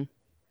 Do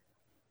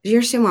you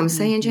understand what I'm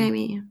saying,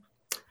 Jamie?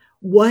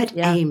 What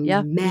a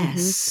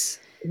mess.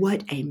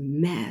 What a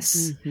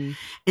mess.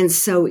 And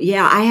so,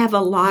 I have a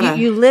lot of...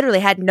 You literally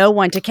had no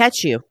one to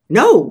catch you.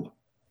 No.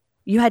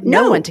 You had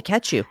no one to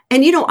catch you.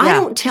 And, I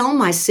don't tell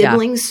my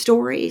siblings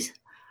stories.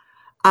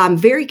 I'm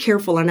very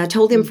careful. And I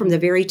told them from the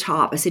very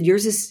top, I said,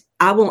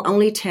 I will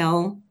only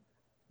tell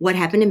what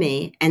happened to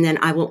me. And then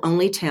I will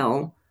only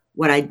tell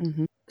what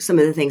some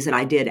of the things that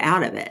I did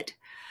out of it.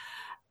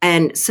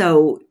 And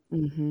so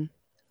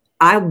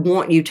I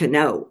want you to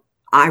know,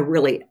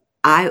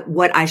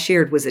 what I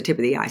shared was the tip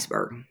of the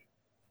iceberg.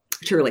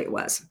 Truly it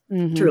was.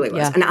 Truly it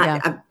was. And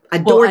I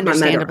adored my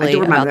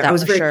mother. I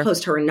was very close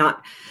to her and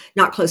not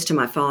close to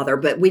my father,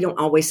 but we don't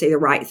always say the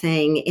right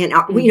thing. And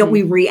we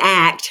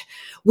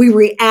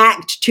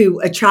react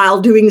to a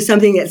child doing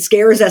something that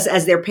scares us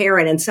as their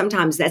parent. And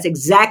sometimes that's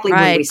exactly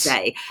when we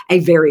say a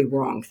very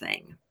wrong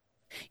thing.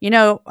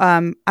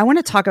 I want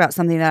to talk about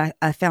something that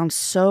I found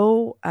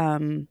so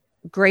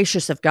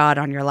gracious of God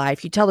on your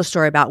life. You tell the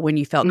story about when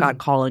you felt God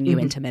calling you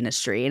into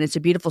ministry, and it's a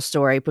beautiful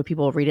story, but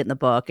people read it in the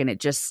book, and it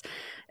just,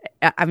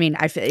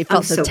 it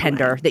felt so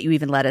tender that you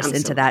even let us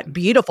into that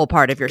beautiful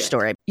part of your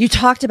story. You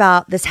talked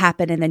about this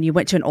happened, and then you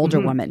went to an older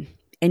woman,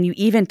 and you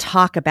even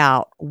talk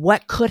about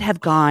what could have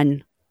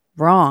gone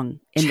wrong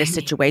in this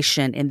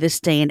situation, in this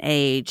day and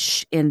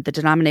age, in the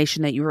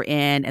denomination that you were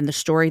in, and the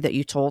story that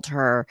you told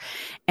her,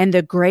 and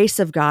the grace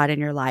of God in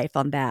your life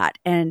on that.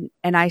 And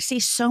I see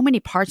so many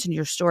parts in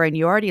your story, and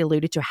you already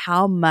alluded to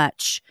how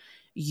much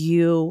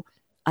you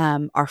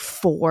are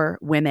for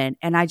women.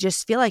 And I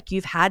just feel like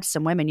you've had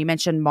some women. You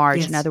mentioned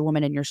Marge, another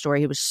woman in your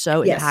story who was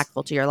so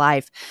impactful to your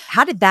life.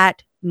 How did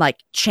that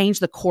change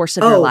the course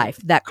of your life,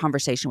 that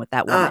conversation with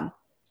that woman?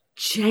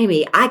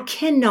 Jamie, I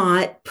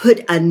cannot put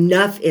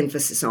enough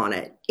emphasis on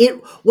it.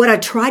 What I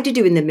tried to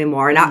do in the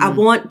memoir, and I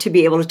want to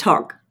be able to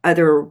talk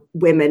other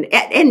women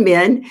and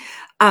men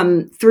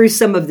through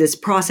some of this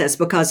process,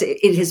 because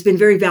it has been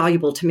very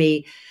valuable to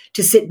me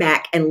to sit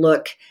back and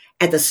look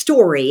at the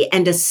story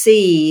and to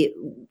see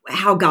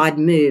how God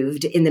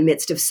moved in the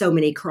midst of so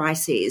many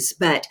crises.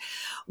 But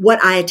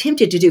what I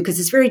attempted to do,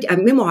 because a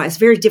memoir is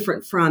very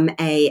different from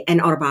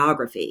an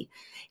autobiography.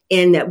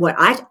 And that what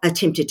I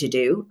attempted to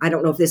do, I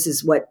don't know if this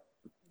is what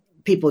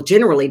people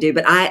generally do,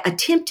 but I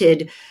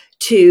attempted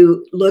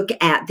to look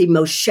at the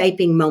most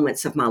shaping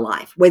moments of my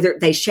life, whether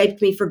they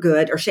shaped me for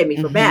good or shaped me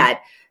for bad.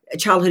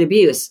 Childhood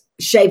abuse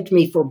shaped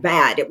me for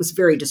bad. It was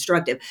very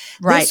destructive.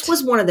 Right. This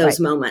was one of those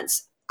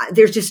moments.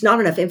 There's just not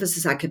enough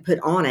emphasis I could put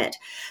on it,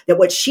 that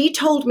what she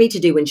told me to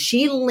do when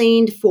she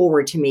leaned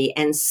forward to me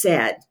and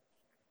said,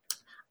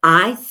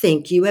 I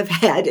think you have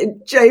had,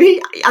 and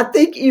Jamie, I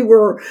think you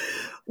were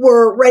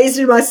raised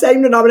in my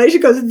same denomination,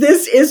 because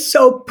this is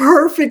so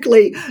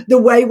perfectly the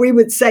way we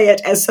would say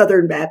it as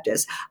Southern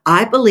Baptists.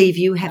 I believe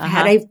you have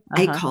had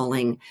a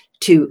calling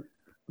to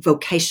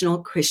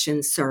vocational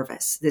Christian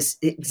service. This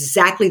is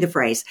exactly the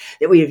phrase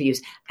that we have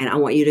used. And I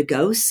want you to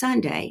go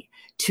Sunday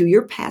to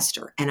your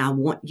pastor, and I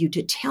want you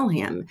to tell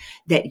him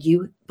that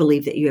you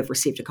believe that you have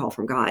received a call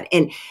from God.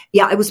 And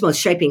it was the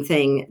most shaping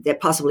thing that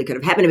possibly could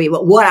have happened to me.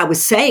 But what I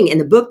was saying in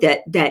the book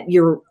that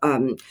you're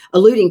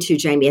alluding to,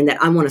 Jamie, and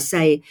that I want to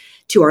say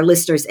to our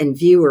listeners and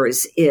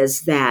viewers,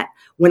 is that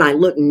when I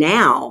look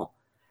now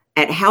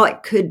at how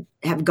it could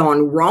have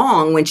gone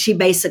wrong, when she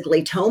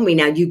basically told me,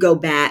 now you go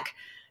back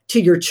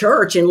to your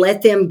church and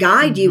let them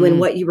guide you in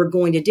what you were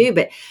going to do.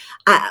 But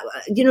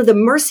the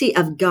mercy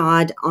of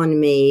God on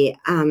me,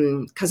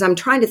 because I'm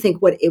trying to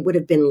think what it would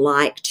have been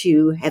like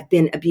to have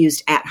been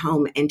abused at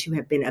home and to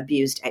have been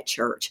abused at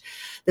church.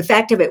 The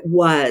fact of it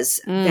was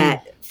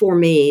that for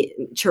me,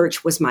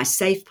 church was my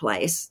safe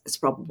place. It's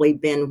probably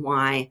been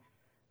why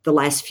the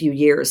last few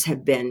years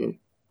have been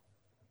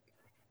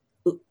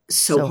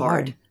so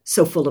hard,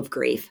 so full of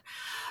grief.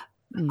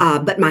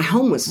 But my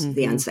home was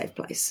the unsafe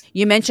place.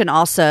 You mentioned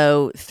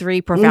also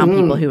three profound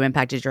people who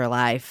impacted your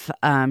life.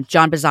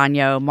 John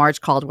Bisagno, Marge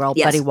Caldwell,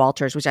 Buddy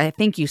Walters, which I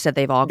think you said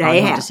they've all gone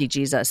home to see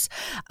Jesus.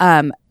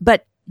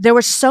 But there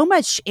was so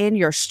much in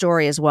your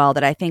story as well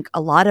that I think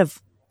a lot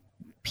of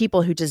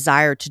people who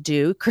desire to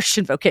do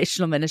Christian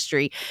vocational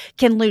ministry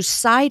can lose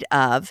sight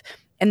of.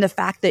 And the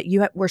fact that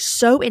you were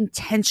so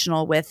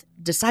intentional with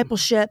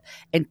discipleship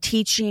and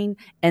teaching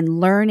and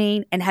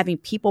learning and having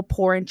people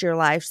pour into your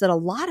lives, that a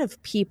lot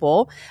of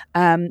people,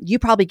 you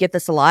probably get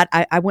this a lot.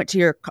 I went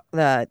to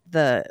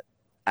the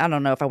I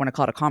don't know if I want to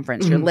call it a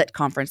conference, your lit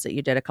conference that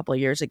you did a couple of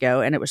years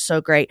ago, and it was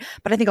so great.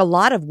 But I think a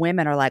lot of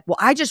women are like, well,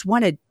 I just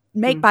want to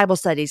make Bible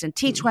studies and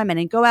teach women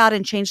and go out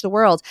and change the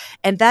world.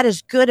 And that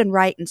is good and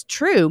right and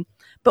true.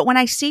 But when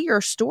I see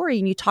your story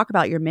and you talk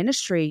about your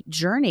ministry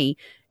journey,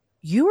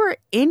 you were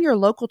in your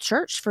local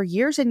church for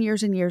years and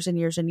years and years and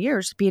years and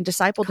years, being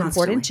discipled and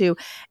poured into.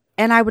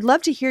 And I would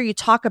love to hear you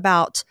talk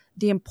about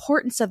the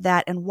importance of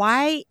that and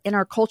why in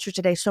our culture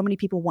today, so many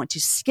people want to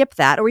skip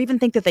that or even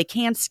think that they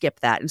can skip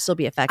that and still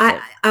be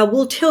effective. I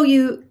will tell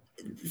you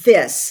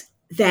this,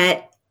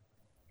 that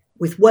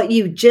with what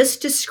you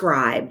just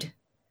described,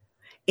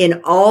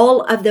 in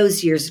all of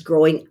those years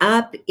growing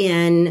up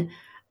in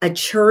a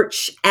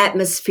church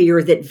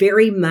atmosphere that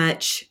very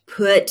much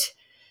put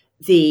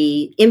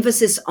the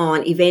emphasis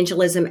on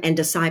evangelism and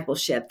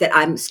discipleship, that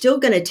I'm still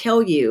going to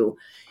tell you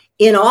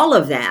in all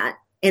of that,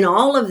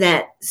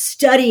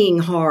 studying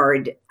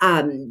hard,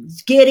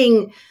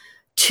 getting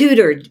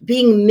tutored,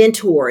 being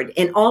mentored,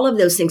 and all of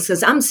those things,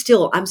 because I'm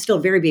still a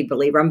very big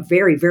believer. I'm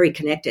very, very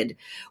connected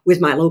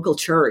with my local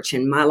church,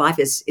 and my life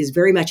is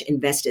very much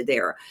invested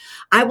there.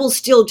 I will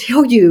still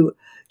tell you,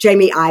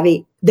 Jamie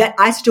Ivy, that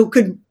I still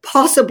could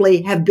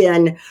possibly have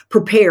been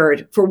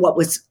prepared for what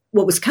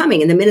was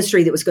coming and the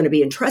ministry that was going to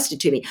be entrusted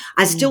to me.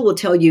 I still will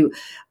tell you,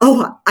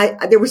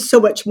 there was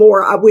so much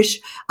more. I wish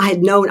I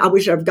had known. I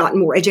wish I've gotten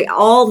more educated,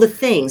 all the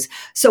things.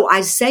 So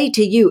I say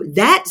to you,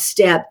 that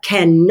step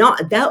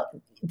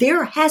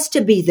there has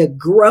to be the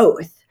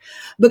growth,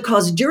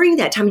 because during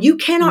that time, you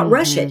cannot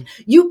rush it.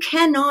 You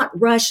cannot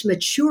rush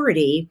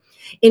maturity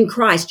in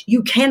Christ.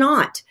 You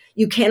cannot.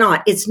 You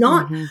cannot. It's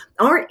not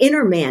our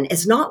inner man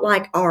is not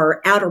like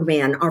our outer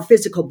man, our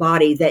physical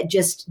body that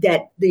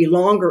the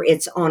longer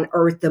it's on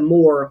earth, the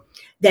more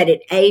that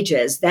it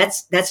ages.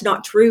 That's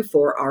not true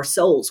for our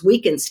souls. We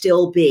can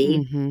still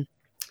be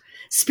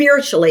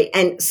spiritually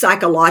and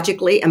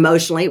psychologically,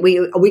 emotionally.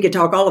 We could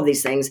talk all of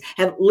these things,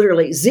 have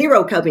literally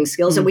zero coping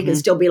skills, and we can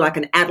still be like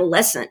an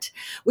adolescent.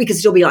 We can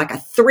still be like a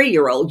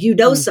 3-year-old.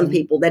 Some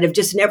people that have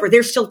just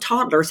they're still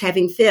toddlers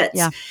having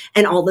fits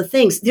and all the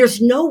things.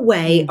 There's no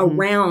way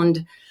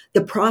around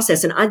the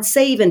process. And I'd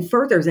say even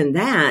further than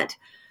that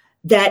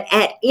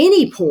at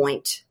any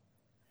point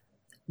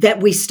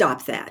that we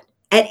stop that,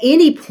 at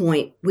any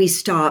point we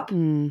stop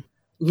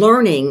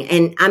learning,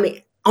 and I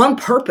mean, on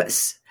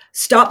purpose,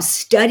 stop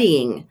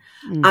studying.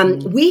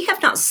 We have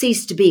not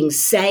ceased being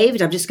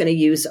saved. I'm just going to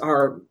use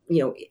our,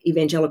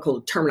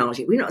 evangelical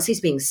terminology. We've not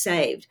ceased being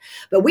saved,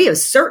 but we have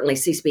certainly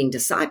ceased being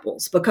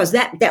disciples, because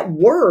that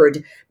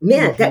word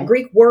meant, that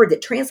Greek word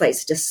that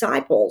translates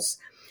disciples,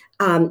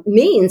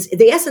 means,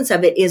 the essence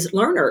of it is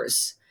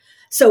learners.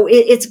 So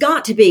it's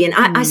got to be, and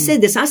I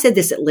said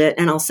this at Lit,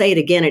 and I'll say it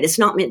again, and it's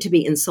not meant to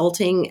be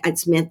insulting.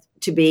 It's meant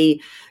to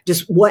be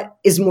just what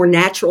is more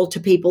natural to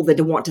people than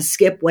to want to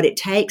skip what it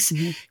takes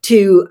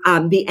to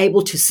be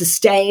able to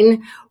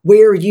sustain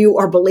where you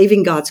are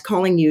believing God's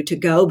calling you to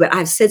go. But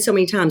I've said so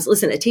many times,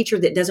 listen, a teacher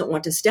that doesn't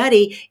want to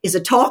study is a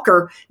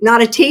talker,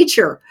 not a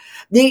teacher.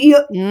 You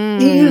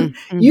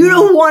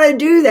don't want to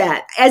do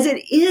that. As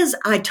it is,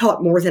 I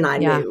taught more than I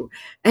knew.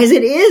 As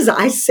it is,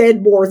 I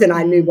said more than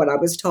I knew what I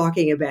was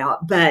talking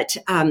about. But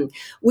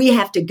we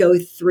have to go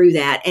through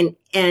that.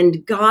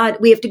 And God,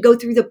 we have to go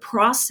through the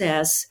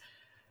process.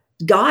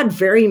 God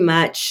very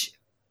much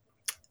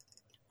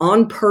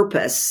on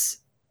purpose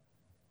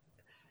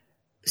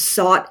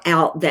sought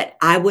out that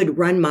I would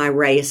run my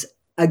race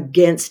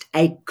against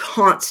a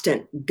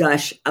constant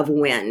gush of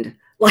wind.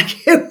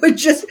 Like it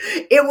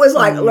was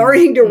like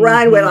learning to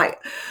run with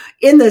like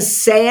in the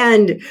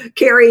sand,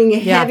 carrying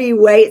heavy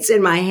weights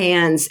in my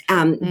hands.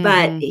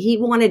 But he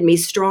wanted me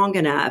strong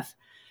enough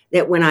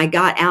that when I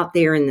got out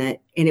there and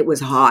it was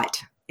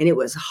hot, I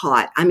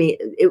mean,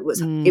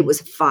 it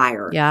was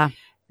fire. Yeah.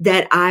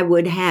 That I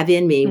would have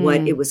in me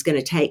what it was going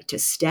to take to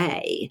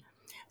stay.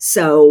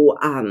 So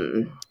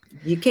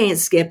you can't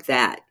skip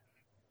that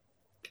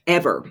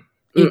ever.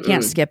 You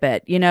can't skip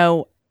it.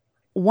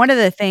 One of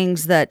the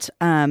things that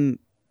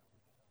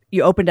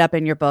you opened up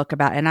in your book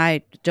about, and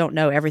I don't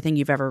know everything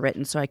you've ever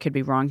written, so I could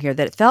be wrong here,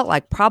 that it felt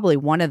like probably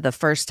one of the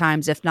first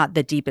times, if not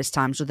the deepest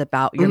times, was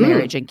about your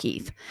marriage and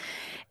Keith.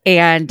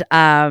 And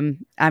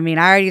I mean,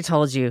 I already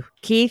told you,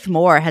 Keith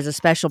Moore has a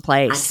special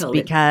place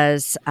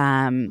because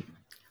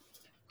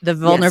the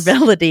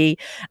vulnerability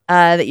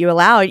that you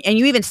allow. And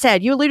you even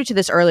said, you alluded to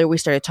this earlier, we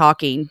started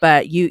talking,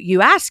 but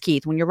you asked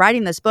Keith when you're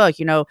writing this book,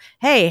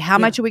 hey, how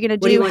much are we going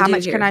to do? How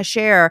much can I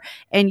share?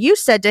 And you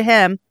said to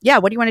him,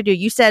 what do you want to do?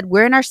 You said,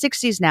 we're in our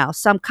 60s now.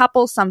 Some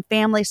couple, some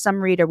family, some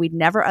reader we'd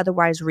never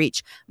otherwise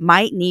reach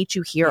might need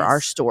to hear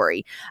our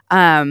story.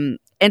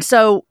 And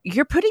so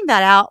you're putting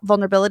that out,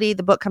 vulnerability.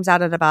 The book comes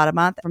out in about a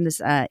month from this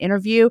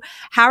interview.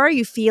 How are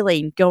you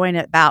feeling going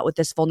about with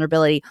this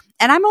vulnerability?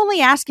 And I'm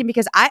only asking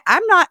because I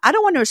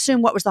don't want to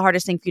assume what was the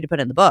hardest thing for you to put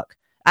in the book.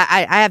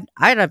 I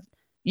have,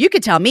 you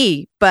could tell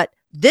me, but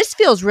this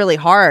feels really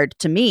hard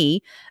to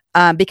me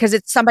because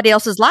it's somebody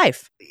else's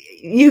life.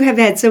 You have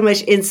had so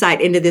much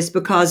insight into this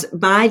because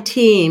my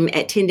team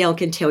at Tyndale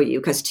can tell you,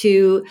 because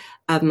two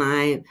of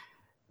my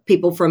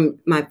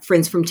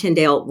friends from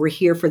Tyndale were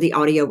here for the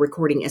audio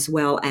recording, as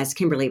well as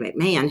Kimberly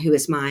McMahon, who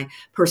is my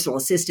personal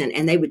assistant.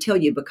 And they would tell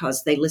you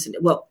because they listened.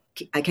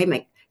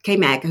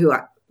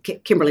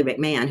 Kimberly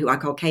McMahon, who I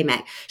call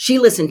K-Mac, she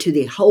listened to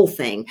the whole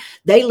thing.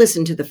 They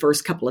listened to the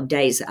first couple of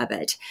days of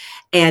it.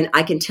 And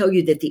I can tell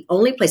you that the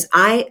only place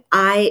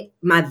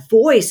my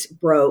voice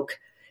broke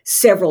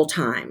several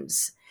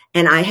times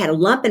and I had a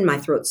lump in my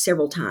throat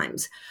several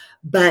times.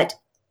 But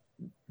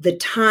the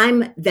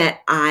time that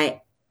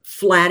I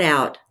flat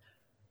out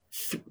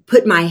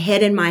put my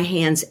head in my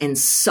hands and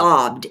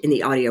sobbed in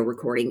the audio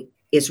recording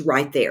is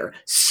right there.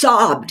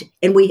 Sobbed.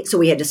 And we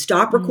had to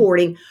stop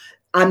recording.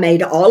 I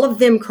made all of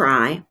them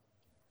cry.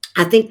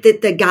 I think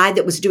that the guy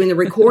that was doing the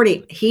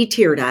recording, he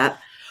teared up.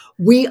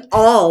 We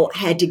all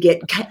had to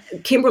get,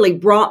 Kimberly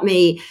brought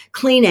me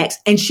Kleenex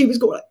and she was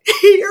going,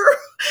 here.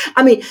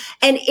 I mean,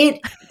 and it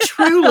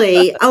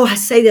truly, I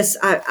say this,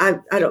 I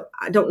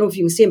don't know if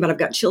you can see him, but I've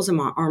got chills in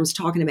my arms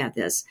talking about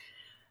this.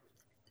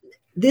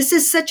 This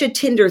is such a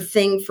tender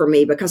thing for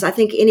me because I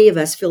think any of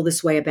us feel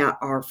this way about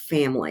our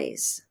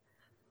families.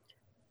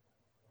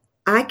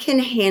 I can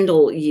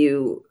handle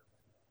you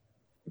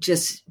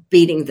just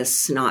beating the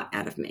snot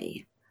out of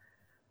me,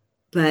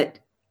 but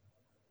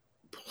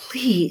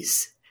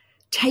please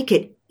take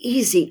it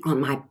easy on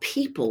my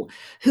people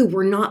who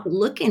were not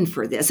looking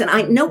for this. And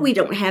I know we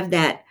don't have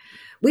that.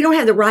 We don't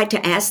have the right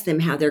to ask them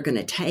how they're going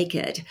to take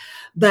it.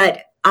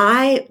 But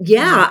I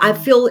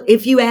feel,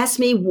 if you ask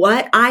me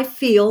what I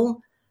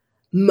feel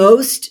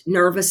most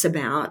nervous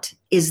about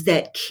is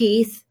that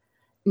Keith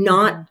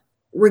not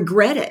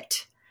regret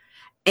it.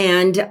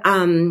 And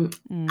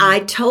I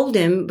told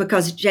him,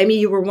 because Jamie,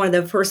 you were one of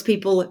the first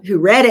people who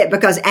read it,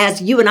 because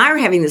as you and I are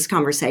having this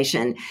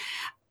conversation,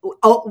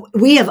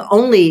 we have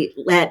only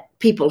let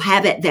people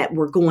have it that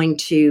were going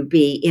to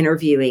be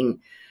interviewing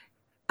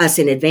us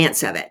in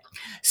advance of it.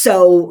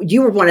 So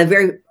you were one of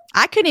the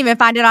I couldn't even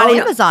find it on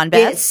Amazon,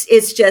 Beth.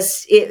 It's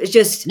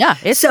just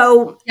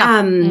so.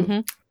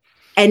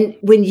 And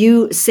when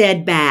you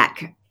said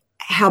back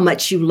how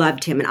much you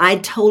loved him, and I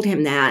told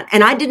him that,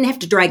 and I didn't have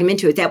to drag him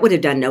into it. That would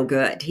have done no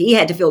good. He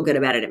had to feel good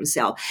about it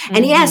himself.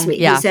 And he asked me.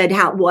 He said,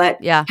 "How much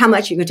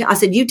you going to tell?" I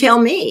said, "You tell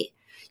me.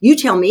 You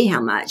tell me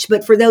how much."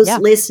 But for those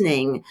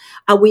listening,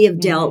 we have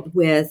dealt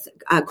with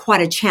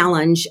quite a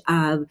challenge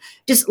of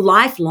just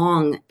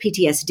lifelong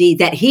PTSD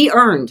that he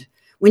earned.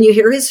 When you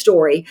hear his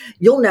story,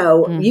 you'll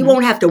know, you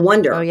won't have to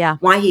wonder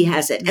why he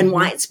has it and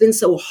why it's been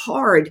so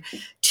hard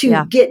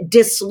to get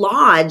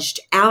dislodged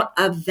out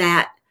of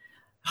that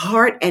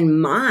heart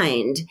and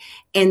mind.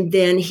 And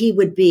then he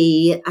would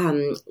be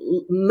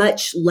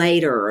much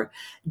later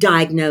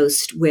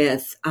diagnosed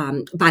with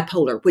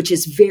bipolar, which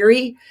is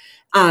very,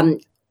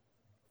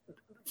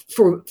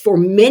 for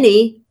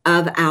many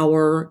of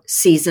our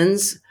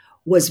seasons,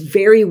 was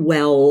very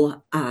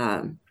well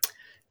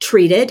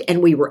treated,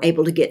 and we were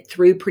able to get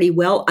through pretty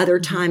well.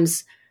 Other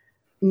times,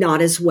 not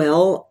as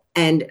well,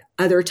 and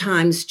other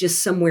times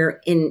just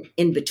somewhere in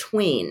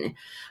between.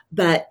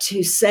 But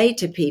to say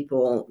to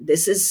people,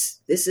 this is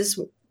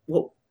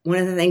one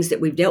of the things that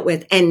we've dealt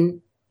with,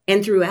 and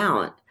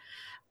throughout,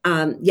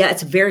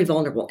 it's very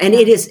vulnerable, and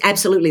it is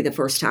absolutely the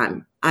first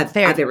time I've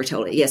ever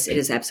told it. Yes, it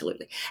is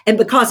absolutely, and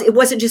because it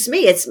wasn't just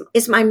me,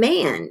 it's my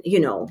man.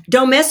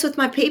 Don't mess with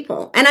my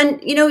people,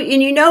 and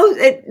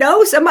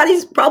no,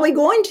 somebody's probably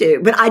going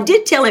to. But I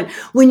did tell him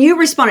when you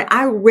responded.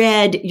 I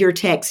read your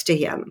text to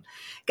him.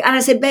 And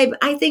I said, babe,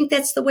 I think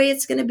that's the way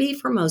it's going to be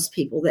for most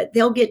people, that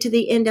they'll get to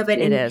the end of it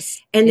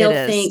and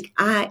they'll think,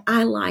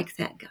 I like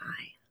that guy.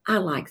 I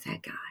like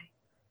that guy.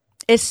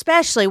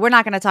 Especially, we're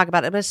not going to talk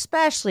about it, but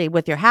especially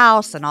with your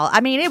house and all.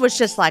 I mean, it was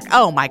just like,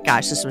 oh my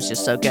gosh, this was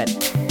just so good.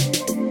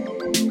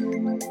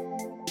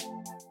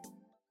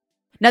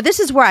 Now, this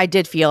is where I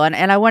did feel, and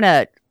I want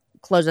to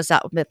close us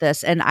out with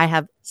this, and I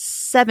have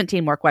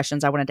 17 more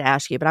questions I wanted to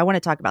ask you, but I want to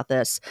talk about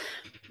this.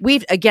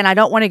 I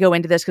don't want to go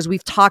into this because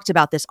we've talked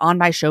about this on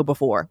my show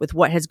before with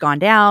what has gone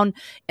down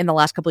in the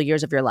last couple of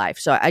years of your life.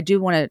 So I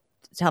do want to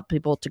tell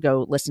people to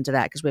go listen to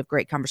that because we have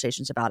great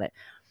conversations about it.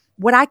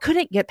 What I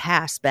couldn't get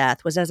past,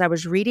 Beth, was as I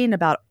was reading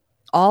about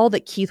all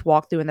that Keith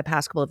walked through in the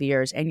past couple of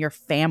years and your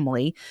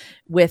family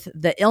with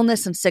the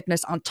illness and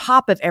sickness on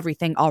top of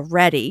everything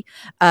already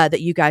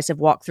that you guys have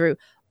walked through.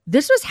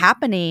 This was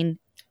happening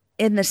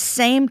in the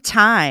same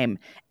time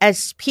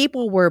as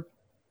people were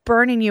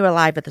burning you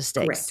alive at the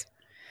stakes. Correct.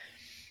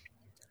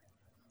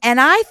 And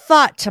I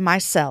thought to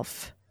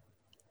myself,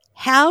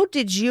 how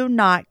did you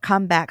not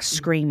come back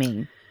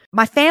screaming,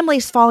 my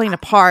family's falling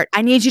apart.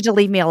 I need you to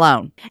leave me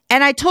alone.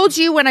 And I told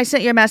you when I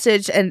sent you a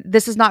message, and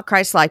this is not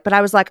Christ-like, but I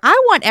was like, I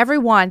want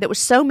everyone that was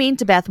so mean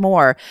to Beth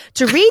Moore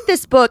to read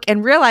this book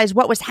and realize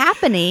what was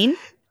happening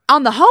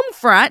on the home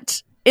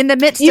front in the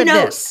midst of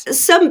this.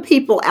 Some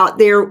people out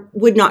there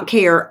would not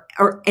care,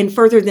 and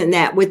further than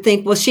that, would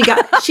think, well, she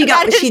got what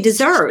she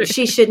deserved.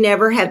 She should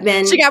never have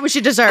been. She got what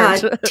she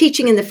deserved.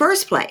 Teaching in the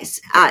first place.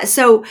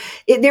 So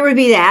there would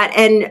be that,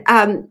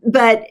 and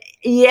but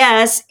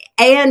yes,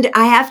 and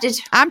I have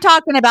to. I'm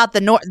talking about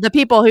the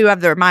people who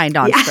have their mind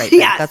on straight.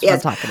 That's what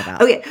I'm talking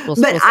about. Okay,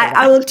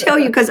 I will tell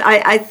you, because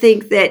I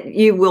think that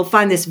you will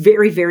find this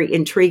very, very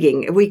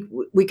intriguing.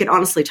 We could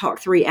honestly talk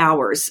 3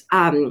 hours.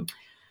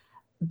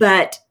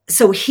 But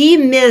so he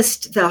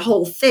missed the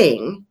whole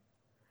thing.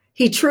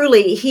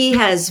 He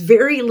has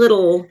very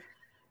little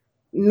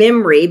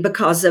memory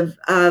because of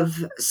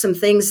some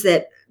things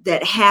that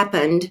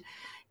happened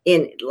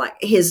in, like,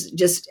 his,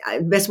 just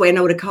best way I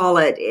know to call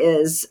it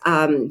is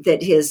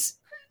that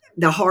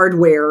the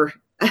hardware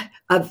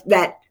of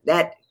that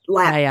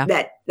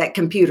that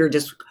computer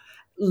just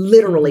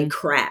literally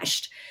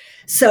crashed.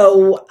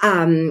 So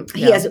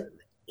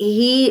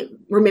he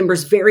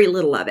remembers very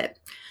little of it.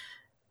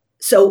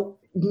 So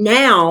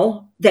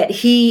now that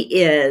he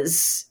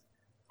is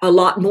a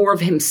lot more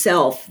of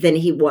himself than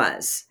he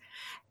was,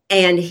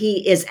 and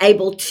he is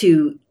able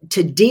to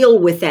deal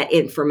with that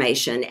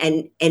information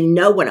and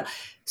know what.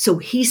 So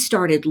he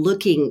started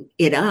looking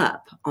it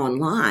up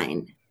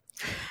online.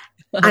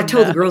 I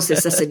told the girls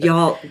this. I said,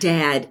 y'all,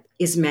 Dad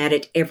is mad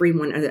at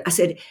everyone. I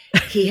said,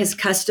 he has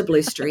cussed a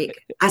blue streak.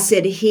 I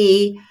said,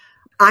 he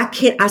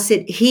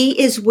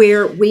is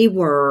where we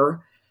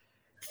were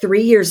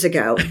 3 years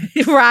ago.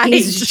 Right.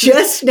 He's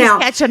just now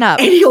catching up.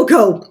 And he'll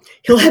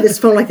have his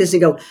phone like this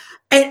and go,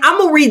 and I'm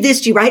going to read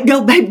this to you, right?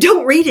 No, babe,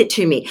 don't read it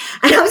to me.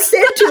 And I've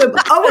said to him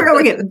over and over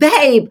again,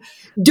 babe,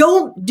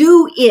 don't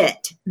do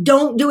it.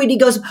 Don't do it. He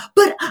goes,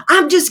 but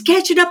I'm just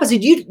catching up. I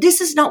said,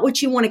 this is not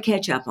what you want to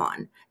catch up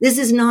on. This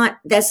is not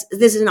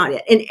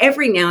it. And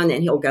every now and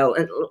then he'll go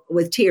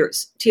with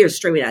tears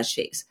streaming out his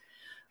cheeks.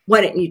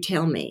 Why didn't you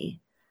tell me?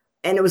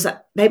 And it was like,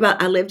 babe,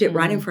 I lived it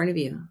right in front of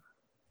you.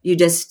 You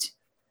just,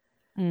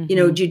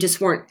 you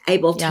just weren't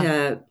able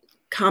to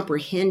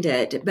comprehend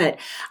it. But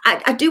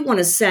I do want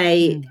to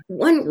say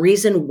one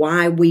reason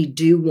why we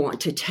do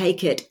want to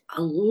take it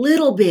a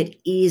little bit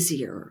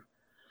easier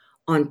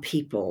on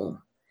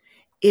people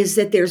is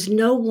that there's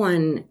no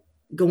one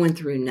going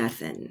through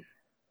nothing.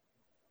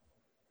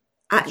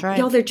 Right.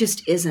 Y'all, there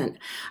just isn't.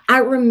 I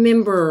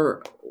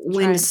remember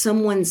when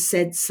someone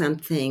said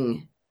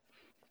something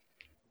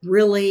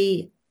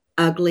really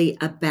ugly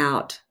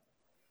about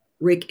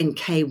Rick and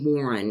Kay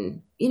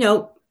Warren.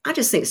 I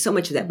just think so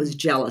much of that was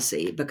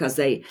jealousy because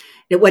it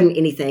wasn't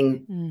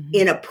anything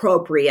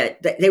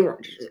inappropriate. They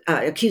weren't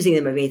accusing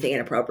them of anything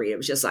inappropriate. It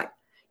was just like,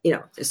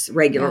 just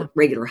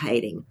regular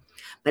hating.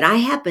 But I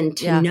happened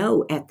to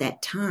know at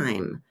that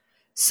time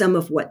some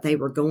of what they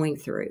were going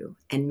through.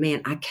 And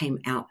man, I came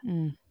out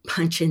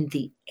punching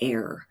the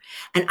air.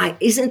 And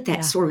isn't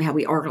that sort of how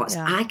we are?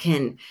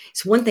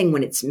 It's one thing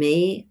when it's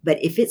me,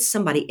 but if it's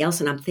somebody else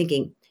and I'm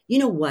thinking, you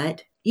know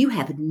what? You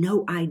have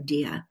no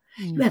idea.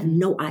 You have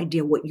no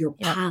idea what you're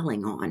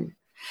piling on.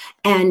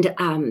 And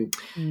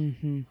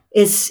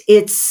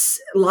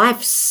it's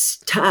life's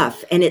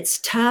tough, and it's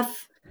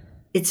tough.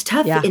 It's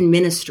tough in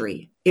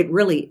ministry. It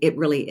really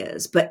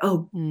is. But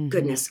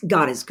goodness,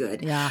 God is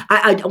good. Yeah.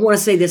 I want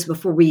to say this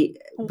before we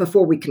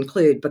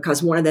conclude,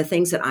 because one of the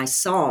things that I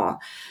saw,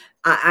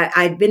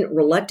 I'd been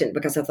reluctant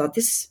because I thought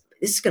this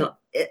is gonna.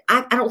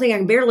 I don't think I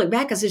can bear to look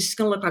back because it's just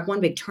gonna look like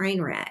one big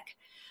train wreck.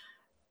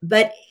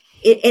 But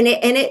it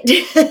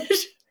did.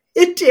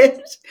 It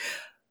did.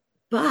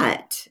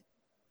 But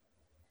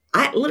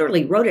I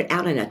literally wrote it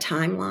out in a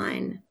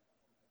timeline.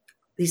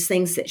 These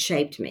things that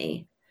shaped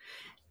me.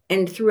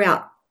 And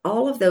throughout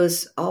all of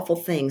those awful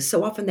things,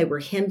 so often they were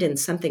hemmed in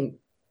something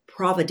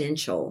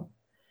providential.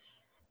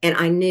 And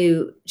I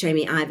knew,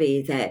 Jamie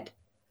Ivey, that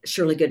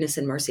surely goodness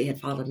and mercy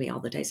had followed me all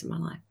the days of my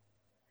life.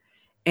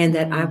 And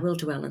that I will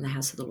dwell in the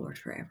house of the Lord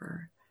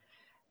forever.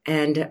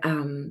 And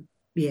that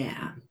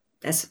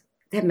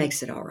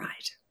makes it all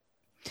right.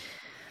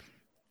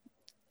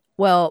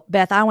 Well,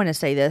 Beth, I want to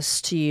say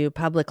this to you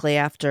publicly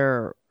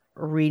after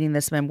reading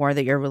this memoir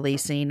that you're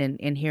releasing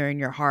and hearing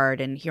your heart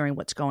and hearing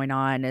what's going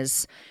on.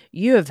 Is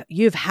you've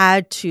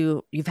had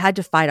to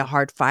fight a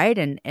hard fight,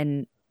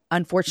 and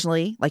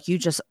unfortunately, like you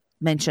just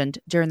mentioned,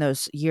 during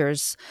those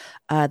years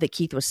that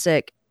Keith was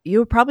sick,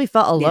 you probably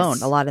felt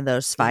alone a lot in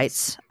those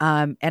fights.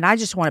 And I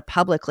just want to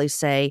publicly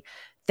say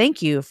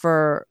thank you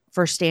for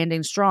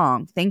standing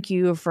strong. Thank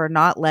you for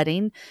not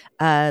letting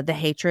the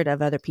hatred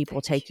of other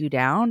people take you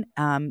down.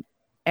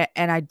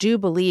 And I do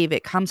believe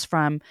it comes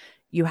from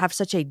you have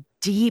such a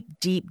deep,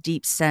 deep,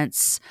 deep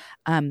sense,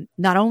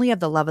 not only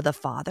of the love of the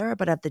Father,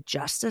 but of the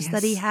justice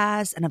that he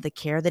has and of the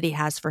care that he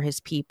has for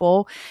his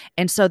people.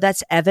 And so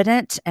that's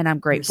evident, and I'm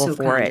grateful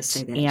for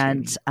it.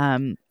 And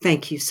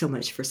thank you so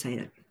much for saying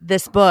it.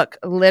 This book,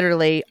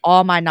 literally,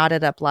 All My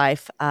Knotted Up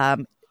Life,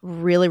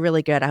 really,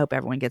 really good. I hope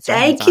everyone gets their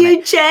hands on it. Thank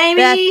you, Jamie.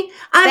 Beth,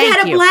 I've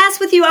had a blast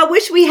with you. I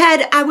wish we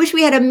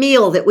had a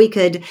meal that we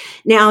could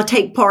now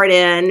take part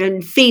in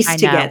and feast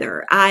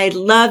together. I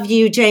love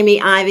you,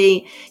 Jamie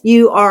Ivey.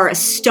 You are a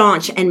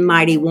staunch and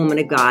mighty woman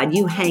of God.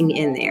 You hang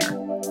in there.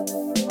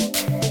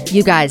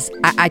 You guys,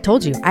 I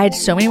told you, I had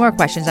so many more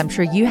questions. I'm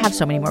sure you have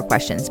so many more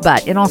questions,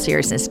 but in all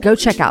seriousness, go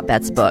check out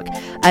Beth's book.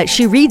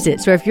 She reads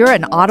it. So if you're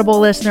an Audible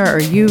listener or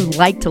you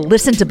like to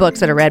listen to books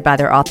that are read by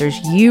their authors,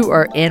 you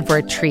are in for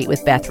a treat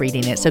with Beth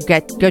reading it. So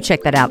go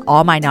check that out.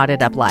 All My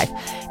Knotted Up Life.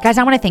 Guys,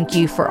 I want to thank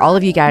you for all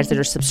of you guys that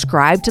are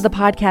subscribed to the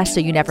podcast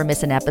so you never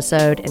miss an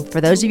episode. And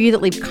for those of you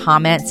that leave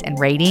comments and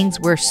ratings,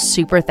 we're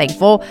super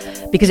thankful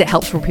because it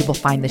helps where people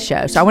find the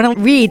show. So I want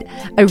to read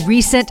a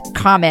recent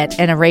comment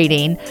and a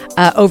rating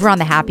over on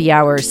the Happy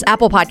Hour's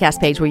Apple Podcast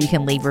page where you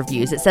can leave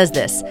reviews. It says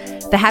this: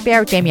 The Happy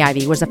Hour with Jamie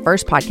Ivey was the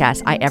first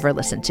podcast I ever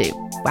listened to.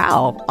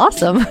 Wow,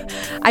 awesome.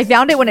 I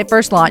found it when it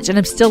first launched and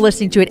I'm still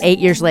listening to it 8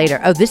 years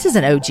later. Oh, this is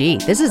an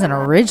OG. This is an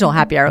original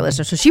Happy Hour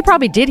listener. So she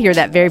probably did hear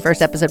that very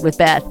first episode with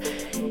Beth.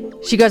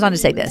 She goes on to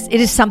say this: It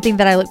is something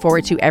that I look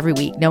forward to every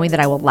week, knowing that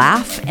I will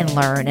laugh and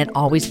learn and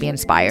always be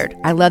inspired.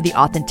 I love the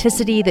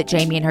authenticity that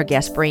Jamie and her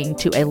guests bring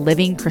to a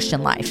living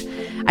Christian life.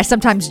 I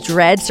sometimes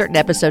dread certain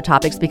episode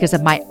topics because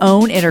of my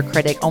own inner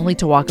critic, only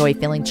to walk away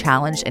feeling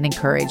challenged and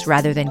encouraged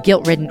rather than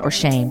guilt-ridden or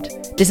shamed.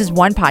 This is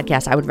one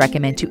podcast I would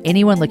recommend to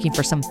anyone looking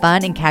for some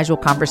fun and casual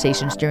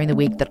conversations during the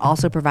week that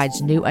also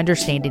provides new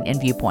understanding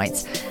and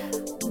viewpoints.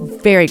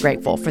 Very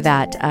grateful for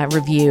that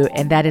review,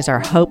 and that is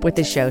our hope with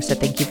this show, so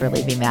thank you for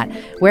leaving that.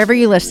 Wherever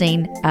you're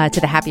listening to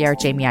the Happy Hour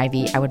with Jamie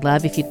Ivey, I would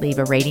love if you'd leave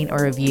a rating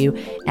or review,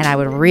 and I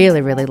would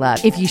really, really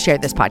love if you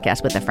shared this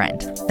podcast with a friend.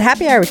 The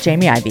Happy Hour with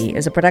Jamie Ivey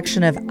is a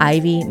production of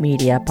Ivy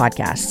Media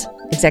Podcasts.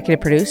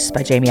 Executive produced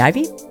by Jamie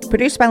Ivey,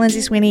 produced by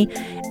Lindsay Sweeney,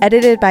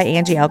 edited by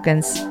Angie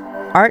Elkins,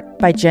 art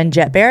by Jen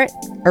Jett Barrett,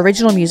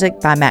 original music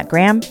by Matt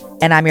Graham,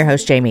 and I'm your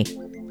host, Jamie.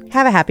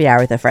 Have a happy hour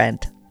with a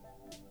friend.